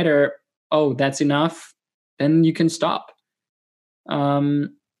realize later, oh, that's enough, then you can stop.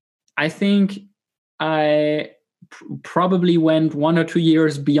 I think I probably went 1 or 2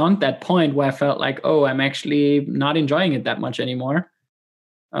 years beyond that point where I felt like, oh, I'm actually not enjoying it that much anymore.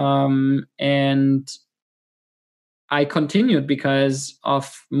 And I continued because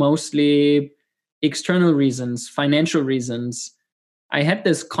of mostly external reasons, financial reasons. I had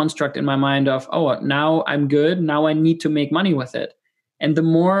this construct in my mind of, oh, now I'm good. Now I need to make money with it. And the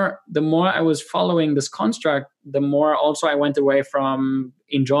more I was following this construct, the more also I went away from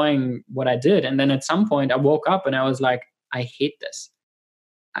enjoying what I did. And then at some point I woke up and I was like, I hate this.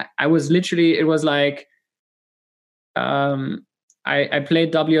 I was literally, it was like, I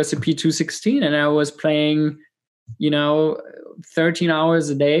played WSOP 216 and I was playing, 13 hours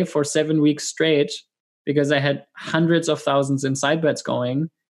a day for 7 weeks straight, because I had hundreds of thousands in side bets going.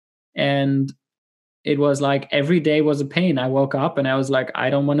 And it was like every day was a pain. I woke up and I was like, I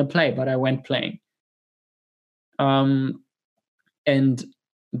don't want to play, but I went playing. And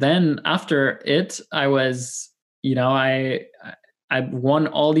then after it, I was, I won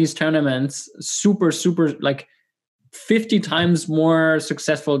all these tournaments, super, like 50 times more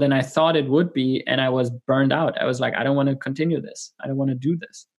successful than I thought it would be. And I was burned out. I was like, I don't want to continue this. I don't want to do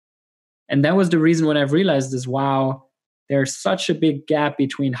this. And that was the reason when I've realized this, wow, there's such a big gap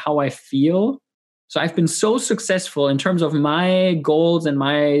between how I feel. So I've been so successful in terms of my goals and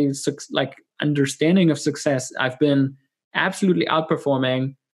my understanding of success. I've been absolutely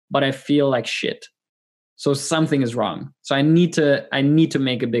outperforming, but I feel like shit. So something is wrong. So I need to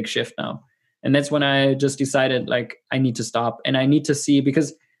make a big shift now. And that's when I just decided, like, I need to stop and I need to see,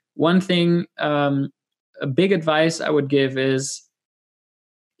 because one thing, a big advice I would give is,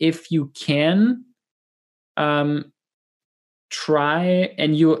 if you can, try,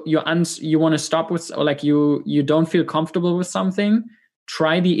 and you want to stop with, or like you don't feel comfortable with something,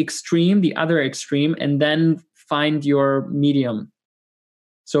 try the other extreme, and then find your medium.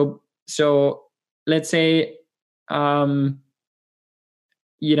 So let's say,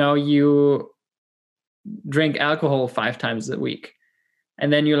 you drink alcohol 5 times a week,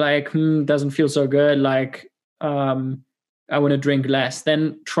 and then you're like, doesn't feel so good, like, I want to drink less.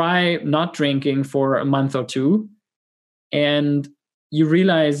 Then try not drinking for a month or 2, and you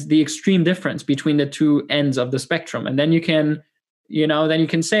realize the extreme difference between the two ends of the spectrum. And then you can,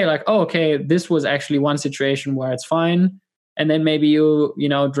 say like, oh, okay, this was actually one situation where it's fine. And then maybe you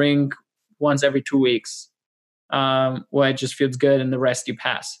drink once every 2 weeks, where it just feels good, and the rest you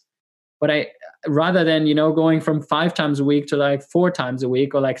pass. But rather than, going from 5 times a week to like 4 times a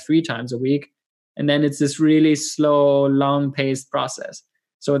week, or like 3 times a week, and then it's this really slow, long-paced process.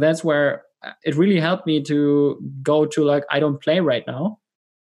 So that's where it really helped me to go to, like, I don't play right now.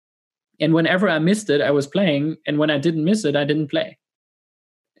 And whenever I missed it, I was playing. And when I didn't miss it, I didn't play.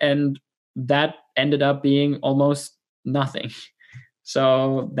 And that ended up being almost nothing.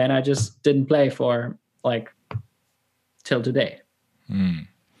 So then I just didn't play for, like, till today.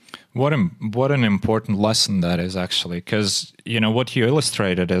 What an important lesson that is, actually, because what you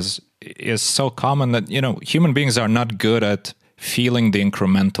illustrated is so common that human beings are not good at feeling the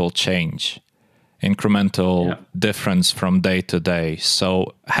incremental change, difference from day to day.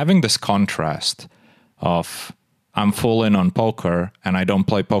 So having this contrast of I'm full in on poker and I don't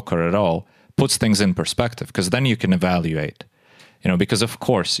play poker at all puts things in perspective, because then you can evaluate. because of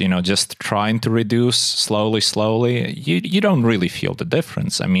course, just trying to reduce slowly, you don't really feel the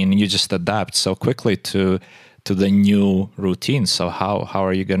difference. I mean, you just adapt so quickly to the new routine. So how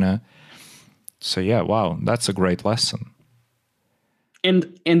are you gonna? So yeah, wow, that's a great lesson.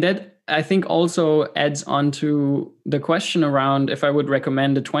 And that, I think, also adds on to the question around if I would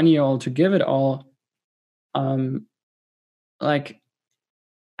recommend a 20-year-old to give it all. Like,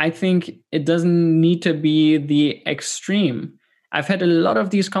 I think it doesn't need to be the extreme. I've had a lot of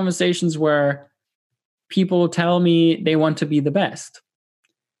these conversations where people tell me they want to be the best.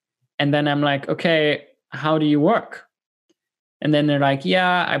 And then I'm like, okay, how do you work? And then they're like,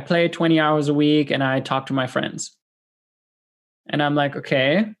 yeah, I play 20 hours a week and I talk to my friends. And I'm like,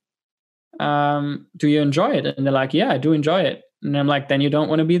 okay, do you enjoy it? And they're like, yeah, I do enjoy it. And I'm like, then you don't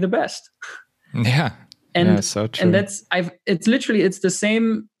want to be the best. Yeah. And, yeah, so true. And it's the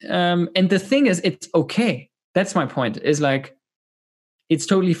same. And the thing is, it's okay. That's my point, is like, it's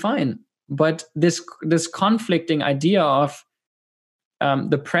totally fine. But this conflicting idea of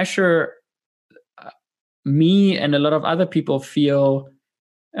the pressure me and a lot of other people feel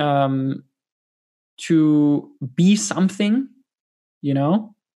to be something,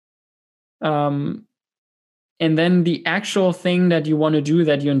 and then the actual thing that you want to do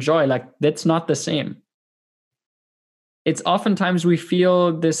that you enjoy, like, that's not the same. It's oftentimes we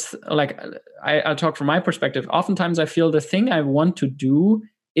feel this, like, I'll talk from my perspective. Oftentimes I feel the thing I want to do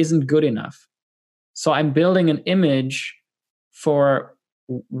isn't good enough. So I'm building an image for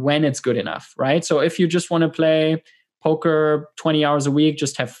when it's good enough, right? So if you just want to play poker 20 hours a week,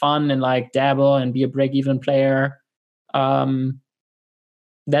 just have fun and like dabble and be a break-even player,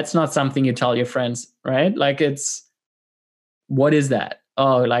 that's not something you tell your friends, right? Like, what is that?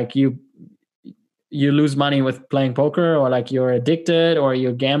 Oh, like you lose money with playing poker, or like you're addicted, or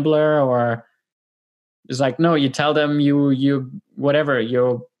you're a gambler, or it's like, no, you tell them you whatever,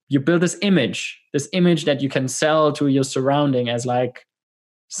 you build this image that you can sell to your surrounding as like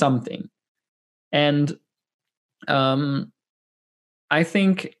something. And I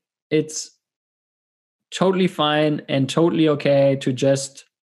think it's totally fine and totally okay to just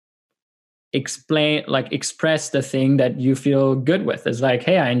express the thing that you feel good with. It's like,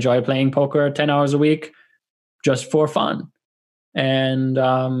 hey, I enjoy playing poker 10 hours a week just for fun. And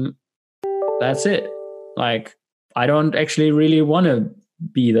that's it. Like, I don't actually really want to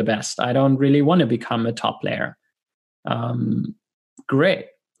be the best. I don't really want to become a top player. Great.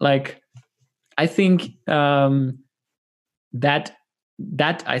 Like, I think that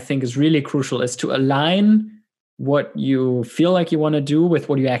I think is really crucial, is to align what you feel like you want to do with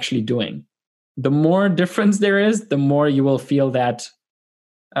what you're actually doing. The more difference there is, the more you will feel that.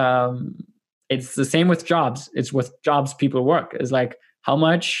 It's the same with jobs. It's with jobs people work. It's like, how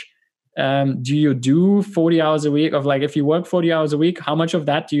much do you do 40 hours a week? Of like, if you work 40 hours a week, how much of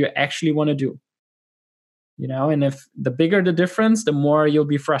that do you actually want to do? And if the bigger the difference, the more you'll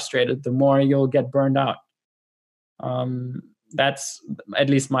be frustrated, the more you'll get burned out. That's at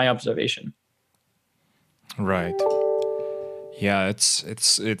least my observation. Right. Yeah, it's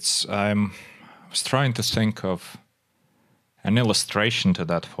I was trying to think of an illustration to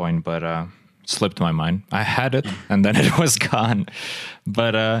that point, but it slipped my mind. I had it and then it was gone.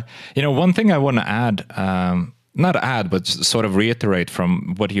 But one thing I want to add, not add, but sort of reiterate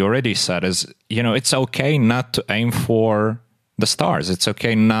from what you already said is, it's okay not to aim for the stars. It's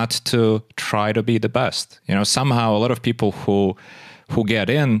okay not to try to be the best. Somehow a lot of people who get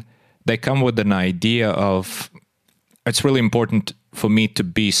in, they come with an idea of, it's really important for me to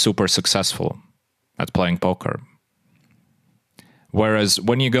be super successful at playing poker. Whereas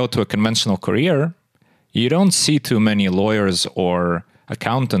when you go to a conventional career, you don't see too many lawyers or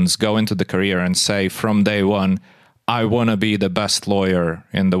accountants go into the career and say from day one, I want to be the best lawyer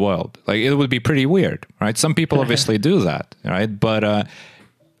in the world. Like, it would be pretty weird, right? Some people obviously do that, right? But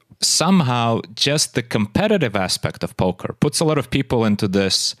somehow just the competitive aspect of poker puts a lot of people into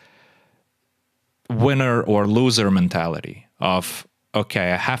this winner or loser mentality of,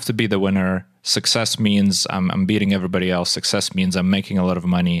 okay, I have to be the winner. Success means I'm beating everybody else. Success means I'm making a lot of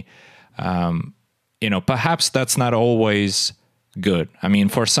money. Perhaps that's not always good. I mean,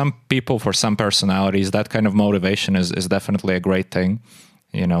 for some people, for some personalities, that kind of motivation is definitely a great thing,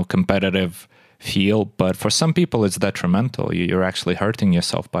 competitive feel. But for some people, it's detrimental. You're actually hurting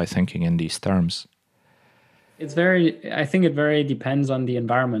yourself by thinking in these terms. I think it very depends on the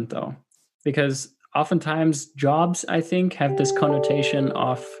environment, though, because oftentimes jobs, I think, have this connotation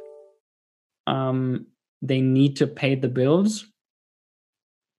of they need to pay the bills.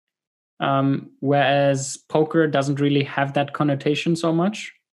 Whereas poker doesn't really have that connotation so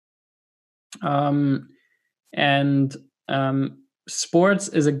much. sports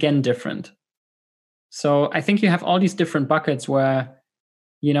is again different. So I think you have all these different buckets where,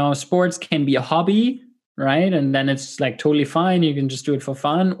 sports can be a hobby, right? And then it's like totally fine. You can just do it for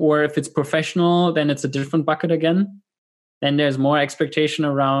fun. Or if it's professional, then it's a different bucket again. Then there's more expectation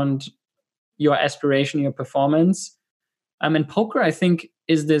around your aspiration, your performance. And poker, I think,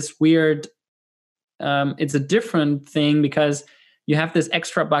 is this weird, it's a different thing because you have this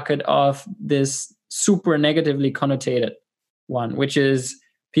extra bucket of this super negatively connotated one, which is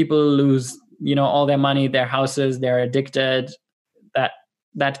people lose, all their money, their houses, they're addicted,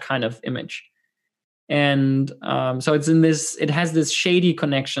 that kind of image. And so it has this shady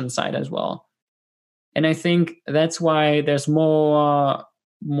connection side as well. And I think that's why there's more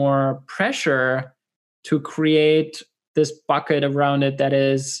pressure to create this bucket around it that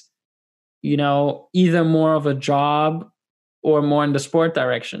is, either more of a job or more in the sport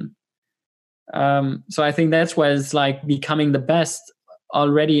direction. So I think that's why it's like becoming the best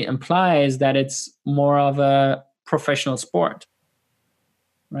already implies that it's more of a professional sport,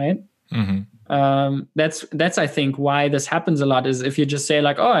 right? Mm-hmm. That's I think why this happens a lot is if you just say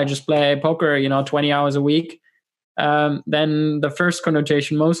like, oh, I just play poker, 20 hours a week, then the first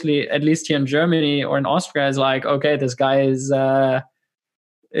connotation mostly, at least here in Germany or in Austria, is like, okay, this guy is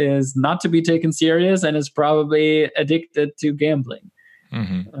not to be taken serious and is probably addicted to gambling.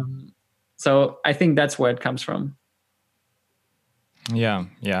 Mm-hmm. So I think that's where it comes from. Yeah,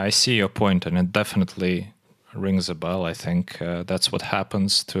 I see your point, and it definitely rings a bell. I think that's what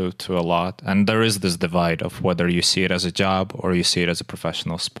happens to a lot. And there is this divide of whether you see it as a job or you see it as a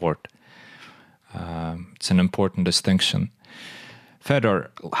professional sport. It's an important distinction.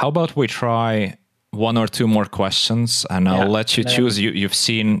 Fedor, how about we try one or two more questions, and I'll let you choose. You've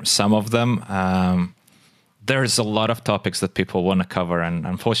seen some of them. There's a lot of topics that people want to cover, and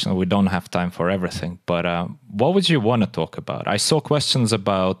unfortunately, we don't have time for everything. But what would you want to talk about? I saw questions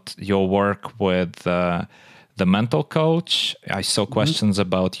about your work with the mental coach. I saw questions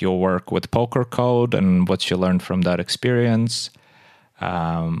about your work with Poker Code and what you learned from that experience.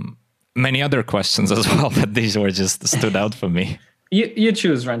 Many other questions as well, but these were just stood out for me. You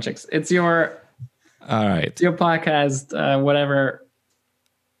choose, Ranchix. It's your... All right. It's your podcast, whatever.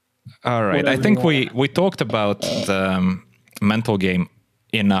 All right. I think we talked about the mental game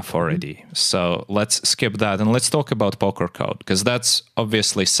enough already. Mm-hmm. So let's skip that and let's talk about Poker Code, because that's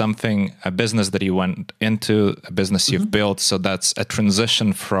obviously a business that you went into, a business you've built. So that's a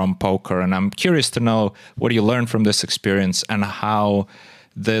transition from poker. And I'm curious to know what you learned from this experience and how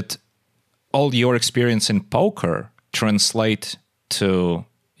that all your experience in poker translate to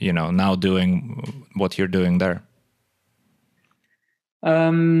now doing what you're doing there.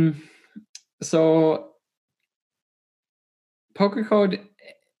 So Poker Code,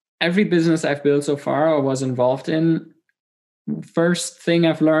 every business I've built so far or was involved in, first thing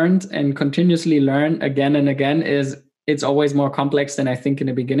I've learned and continuously learn again and again is it's always more complex than I think in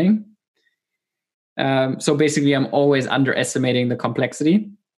the beginning. So basically I'm always underestimating the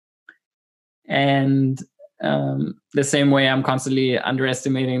complexity. And the same way I'm constantly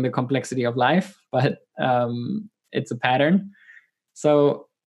underestimating the complexity of life, but it's a pattern. So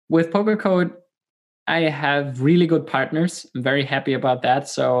with Poker Code, I have really good partners. I'm very happy about that.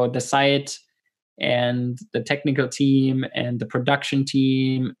 So the site and the technical team and the production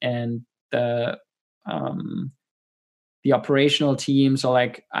team and the operational team. So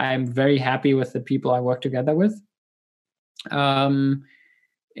like I'm very happy with the people I work together with.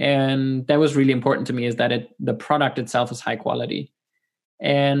 And that was really important to me, is that the product itself is high quality.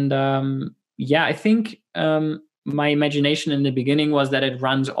 And I think my imagination in the beginning was that it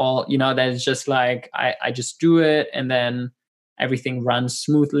runs all, that it's just like I just do it and then everything runs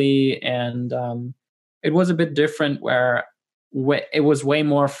smoothly. And it was a bit different where it was way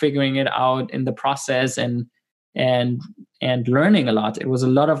more figuring it out in the process and learning a lot. It was a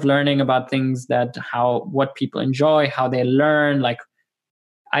lot of learning about things what people enjoy, how they learn. Like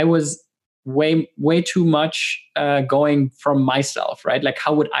I was way too much going from myself, right? Like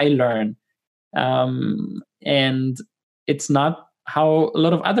how would I learn? And it's not how a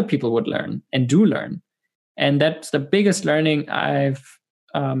lot of other people would learn and do learn. And that's the biggest learning I've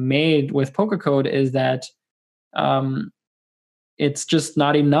made with Poker Code, is that it's just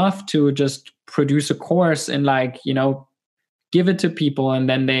not enough to just produce a course and give it to people and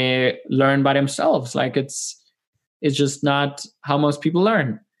then they learn by themselves. Like it's just not how most people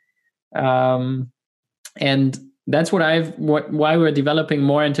learn. And that's why we're developing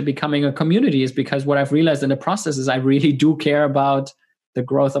more into becoming a community, is because what I've realized in the process is I really do care about the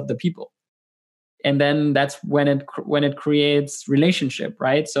growth of the people. And then that's when it creates relationship,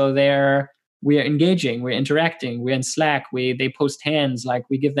 right? So they're we are engaging, we're interacting, we're in Slack, they post hands, like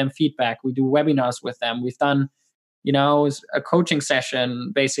we give them feedback, we do webinars with them. We've done, a coaching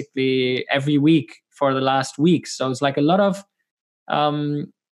session basically every week for the last week. So it's like a lot of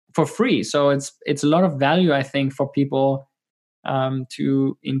for free. So it's a lot of value, I think, for people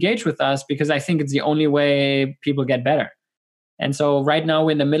to engage with us, because I think it's the only way people get better. And so right now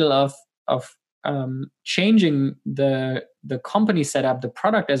we're in the middle of changing the company setup, the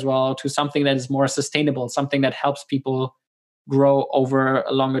product as well, to something that is more sustainable, something that helps people grow over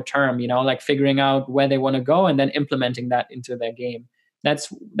a longer term, like figuring out where they want to go and then implementing that into their game. That's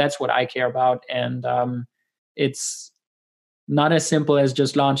what I care about. And it's not as simple as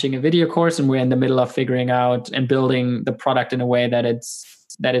just launching a video course, and we're in the middle of figuring out and building the product in a way that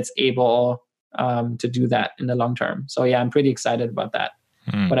it's able to do that in the long term. So yeah, I'm pretty excited about that.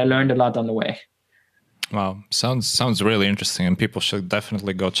 But I learned a lot on the way. Wow, sounds really interesting, and people should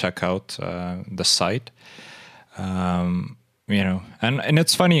definitely go check out the site. And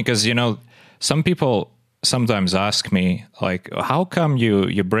it's funny because some people sometimes ask me, like, how come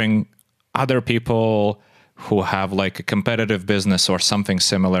you bring other people who have like a competitive business or something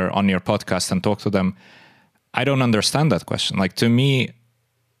similar on your podcast and talk to them? I don't understand that question. Like, to me,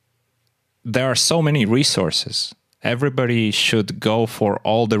 there are so many resources. Everybody should go for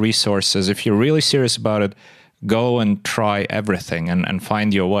all the resources. If you're really serious about it, go and try everything and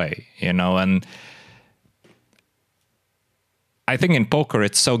find your way, and I think in poker,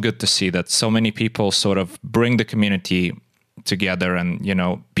 it's so good to see that so many people sort of bring the community together, and,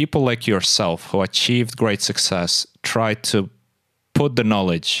 people like yourself who achieved great success try to put the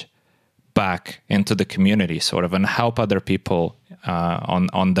knowledge back into the community sort of and help other people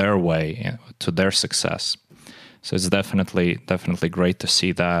on their way to their success. So it's definitely great to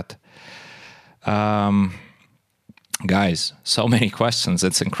see that. Guys, so many questions.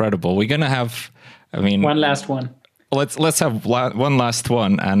 It's incredible. We're going to have, one last one. Let's have one last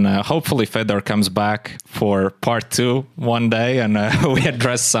one, and hopefully Fedor comes back for part 2 one day, and we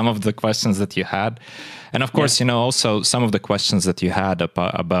address some of the questions that you had. And of course, also some of the questions that you had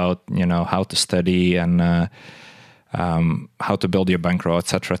about how to study and how to build your bankroll,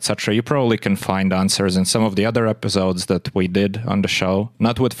 etc., etc. You probably can find answers in some of the other episodes that we did on the show,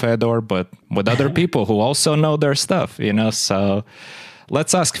 not with Fedor, but with other people who also know their stuff, So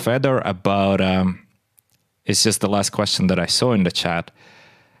let's ask Fedor about, it's just the last question that I saw in the chat.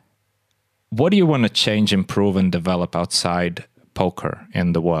 What do you want to change, improve, and develop outside poker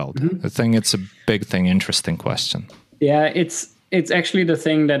in the world? I think it's a big thing, interesting question. Yeah, it's actually the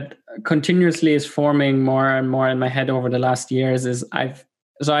thing that continuously is forming more and more in my head over the last years. I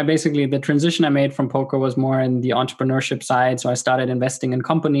basically, the transition I made from poker was more in the entrepreneurship side. So I started investing in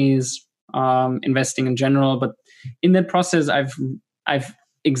companies, investing in general. But in that process, I've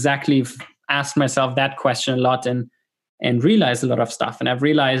exactly asked myself that question a lot and realized a lot of stuff. And I've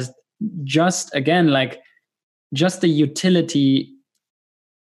realized just the utility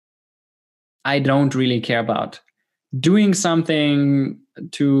I don't really care about. Doing something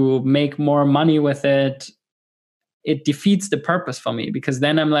to make more money with it defeats the purpose for me, because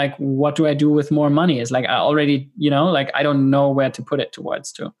then I'm like, what do I do with more money? It's like I already, I don't know where to put it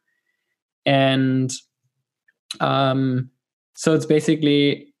towards to. And so it's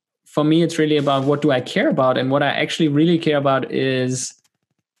basically, for me, it's really about what do I care about? And what I actually really care about is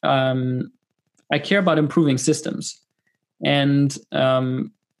I care about improving systems. And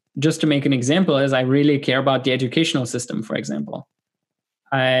just to make an example, is I really care about the educational system, for example.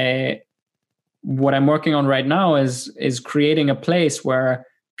 What I'm working on right now is creating a place where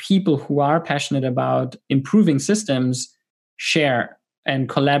people who are passionate about improving systems share and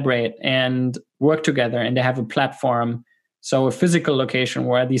collaborate and work together, and they have a platform. So a physical location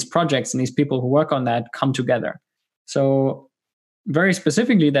where these projects and these people who work on that come together. So very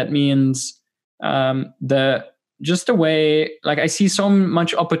specifically, that means the way, like, I see so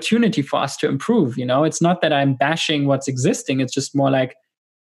much opportunity for us to improve. It's not that I'm bashing what's existing. It's just more like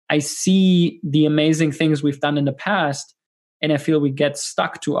I see the amazing things we've done in the past, and I feel we get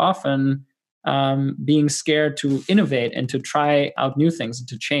stuck too often being scared to innovate and to try out new things and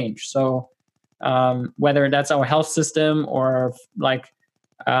to change. So whether that's our health system or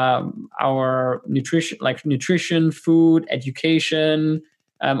our nutrition, food, education,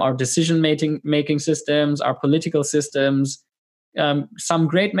 our decision making systems, our political systems, some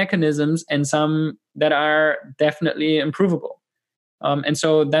great mechanisms and some that are definitely improvable. And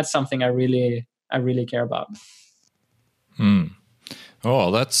so that's something I really care about.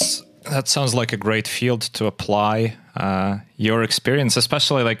 Oh, that sounds like a great field to apply your experience,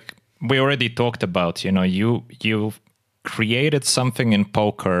 especially like we already talked about. You created something in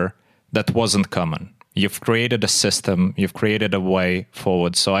poker that wasn't common. You've created a system, you've created a way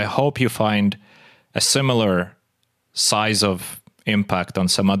forward. So I hope you find a similar size of impact on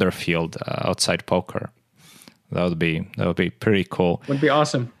some other field outside poker. That would be pretty cool. Would be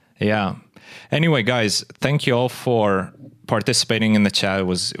awesome. Yeah. Anyway, guys, thank you all for participating in the chat. It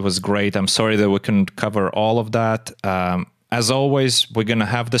was great. I'm sorry that we couldn't cover all of that. As always, we're gonna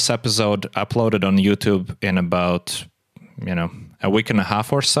have this episode uploaded on YouTube in about a week and a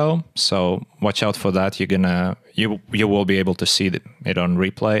half or so. So watch out for that. You will be able to see it on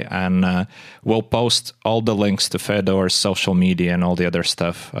replay, and we'll post all the links to Fedor's social media and all the other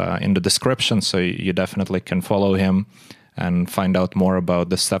stuff in the description. So you definitely can follow him and find out more about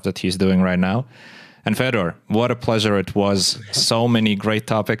the stuff that he's doing right now. And Fedor, what a pleasure it was. So many great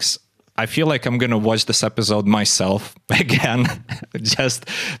topics. I feel like I'm going to watch this episode myself again, just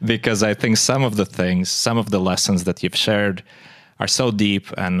because I think some of the lessons that you've shared are so deep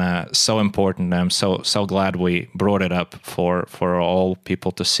and so important. I'm so glad we brought it up for all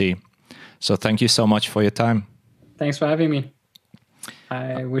people to see. So thank you so much for your time. Thanks for having me.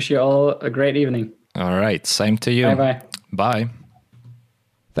 I wish you all a great evening. All right. Same to you. Bye-bye. Bye.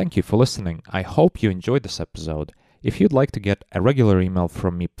 Thank you for listening. I hope you enjoyed this episode. If you'd like to get a regular email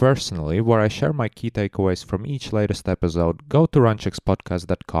from me personally, where I share my key takeaways from each latest episode, go to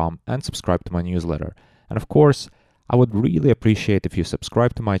runcheckspodcast.com and subscribe to my newsletter. And of course, I would really appreciate if you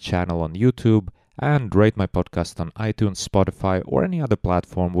subscribe to my channel on YouTube and rate my podcast on iTunes, Spotify, or any other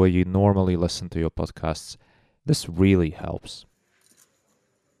platform where you normally listen to your podcasts. This really helps.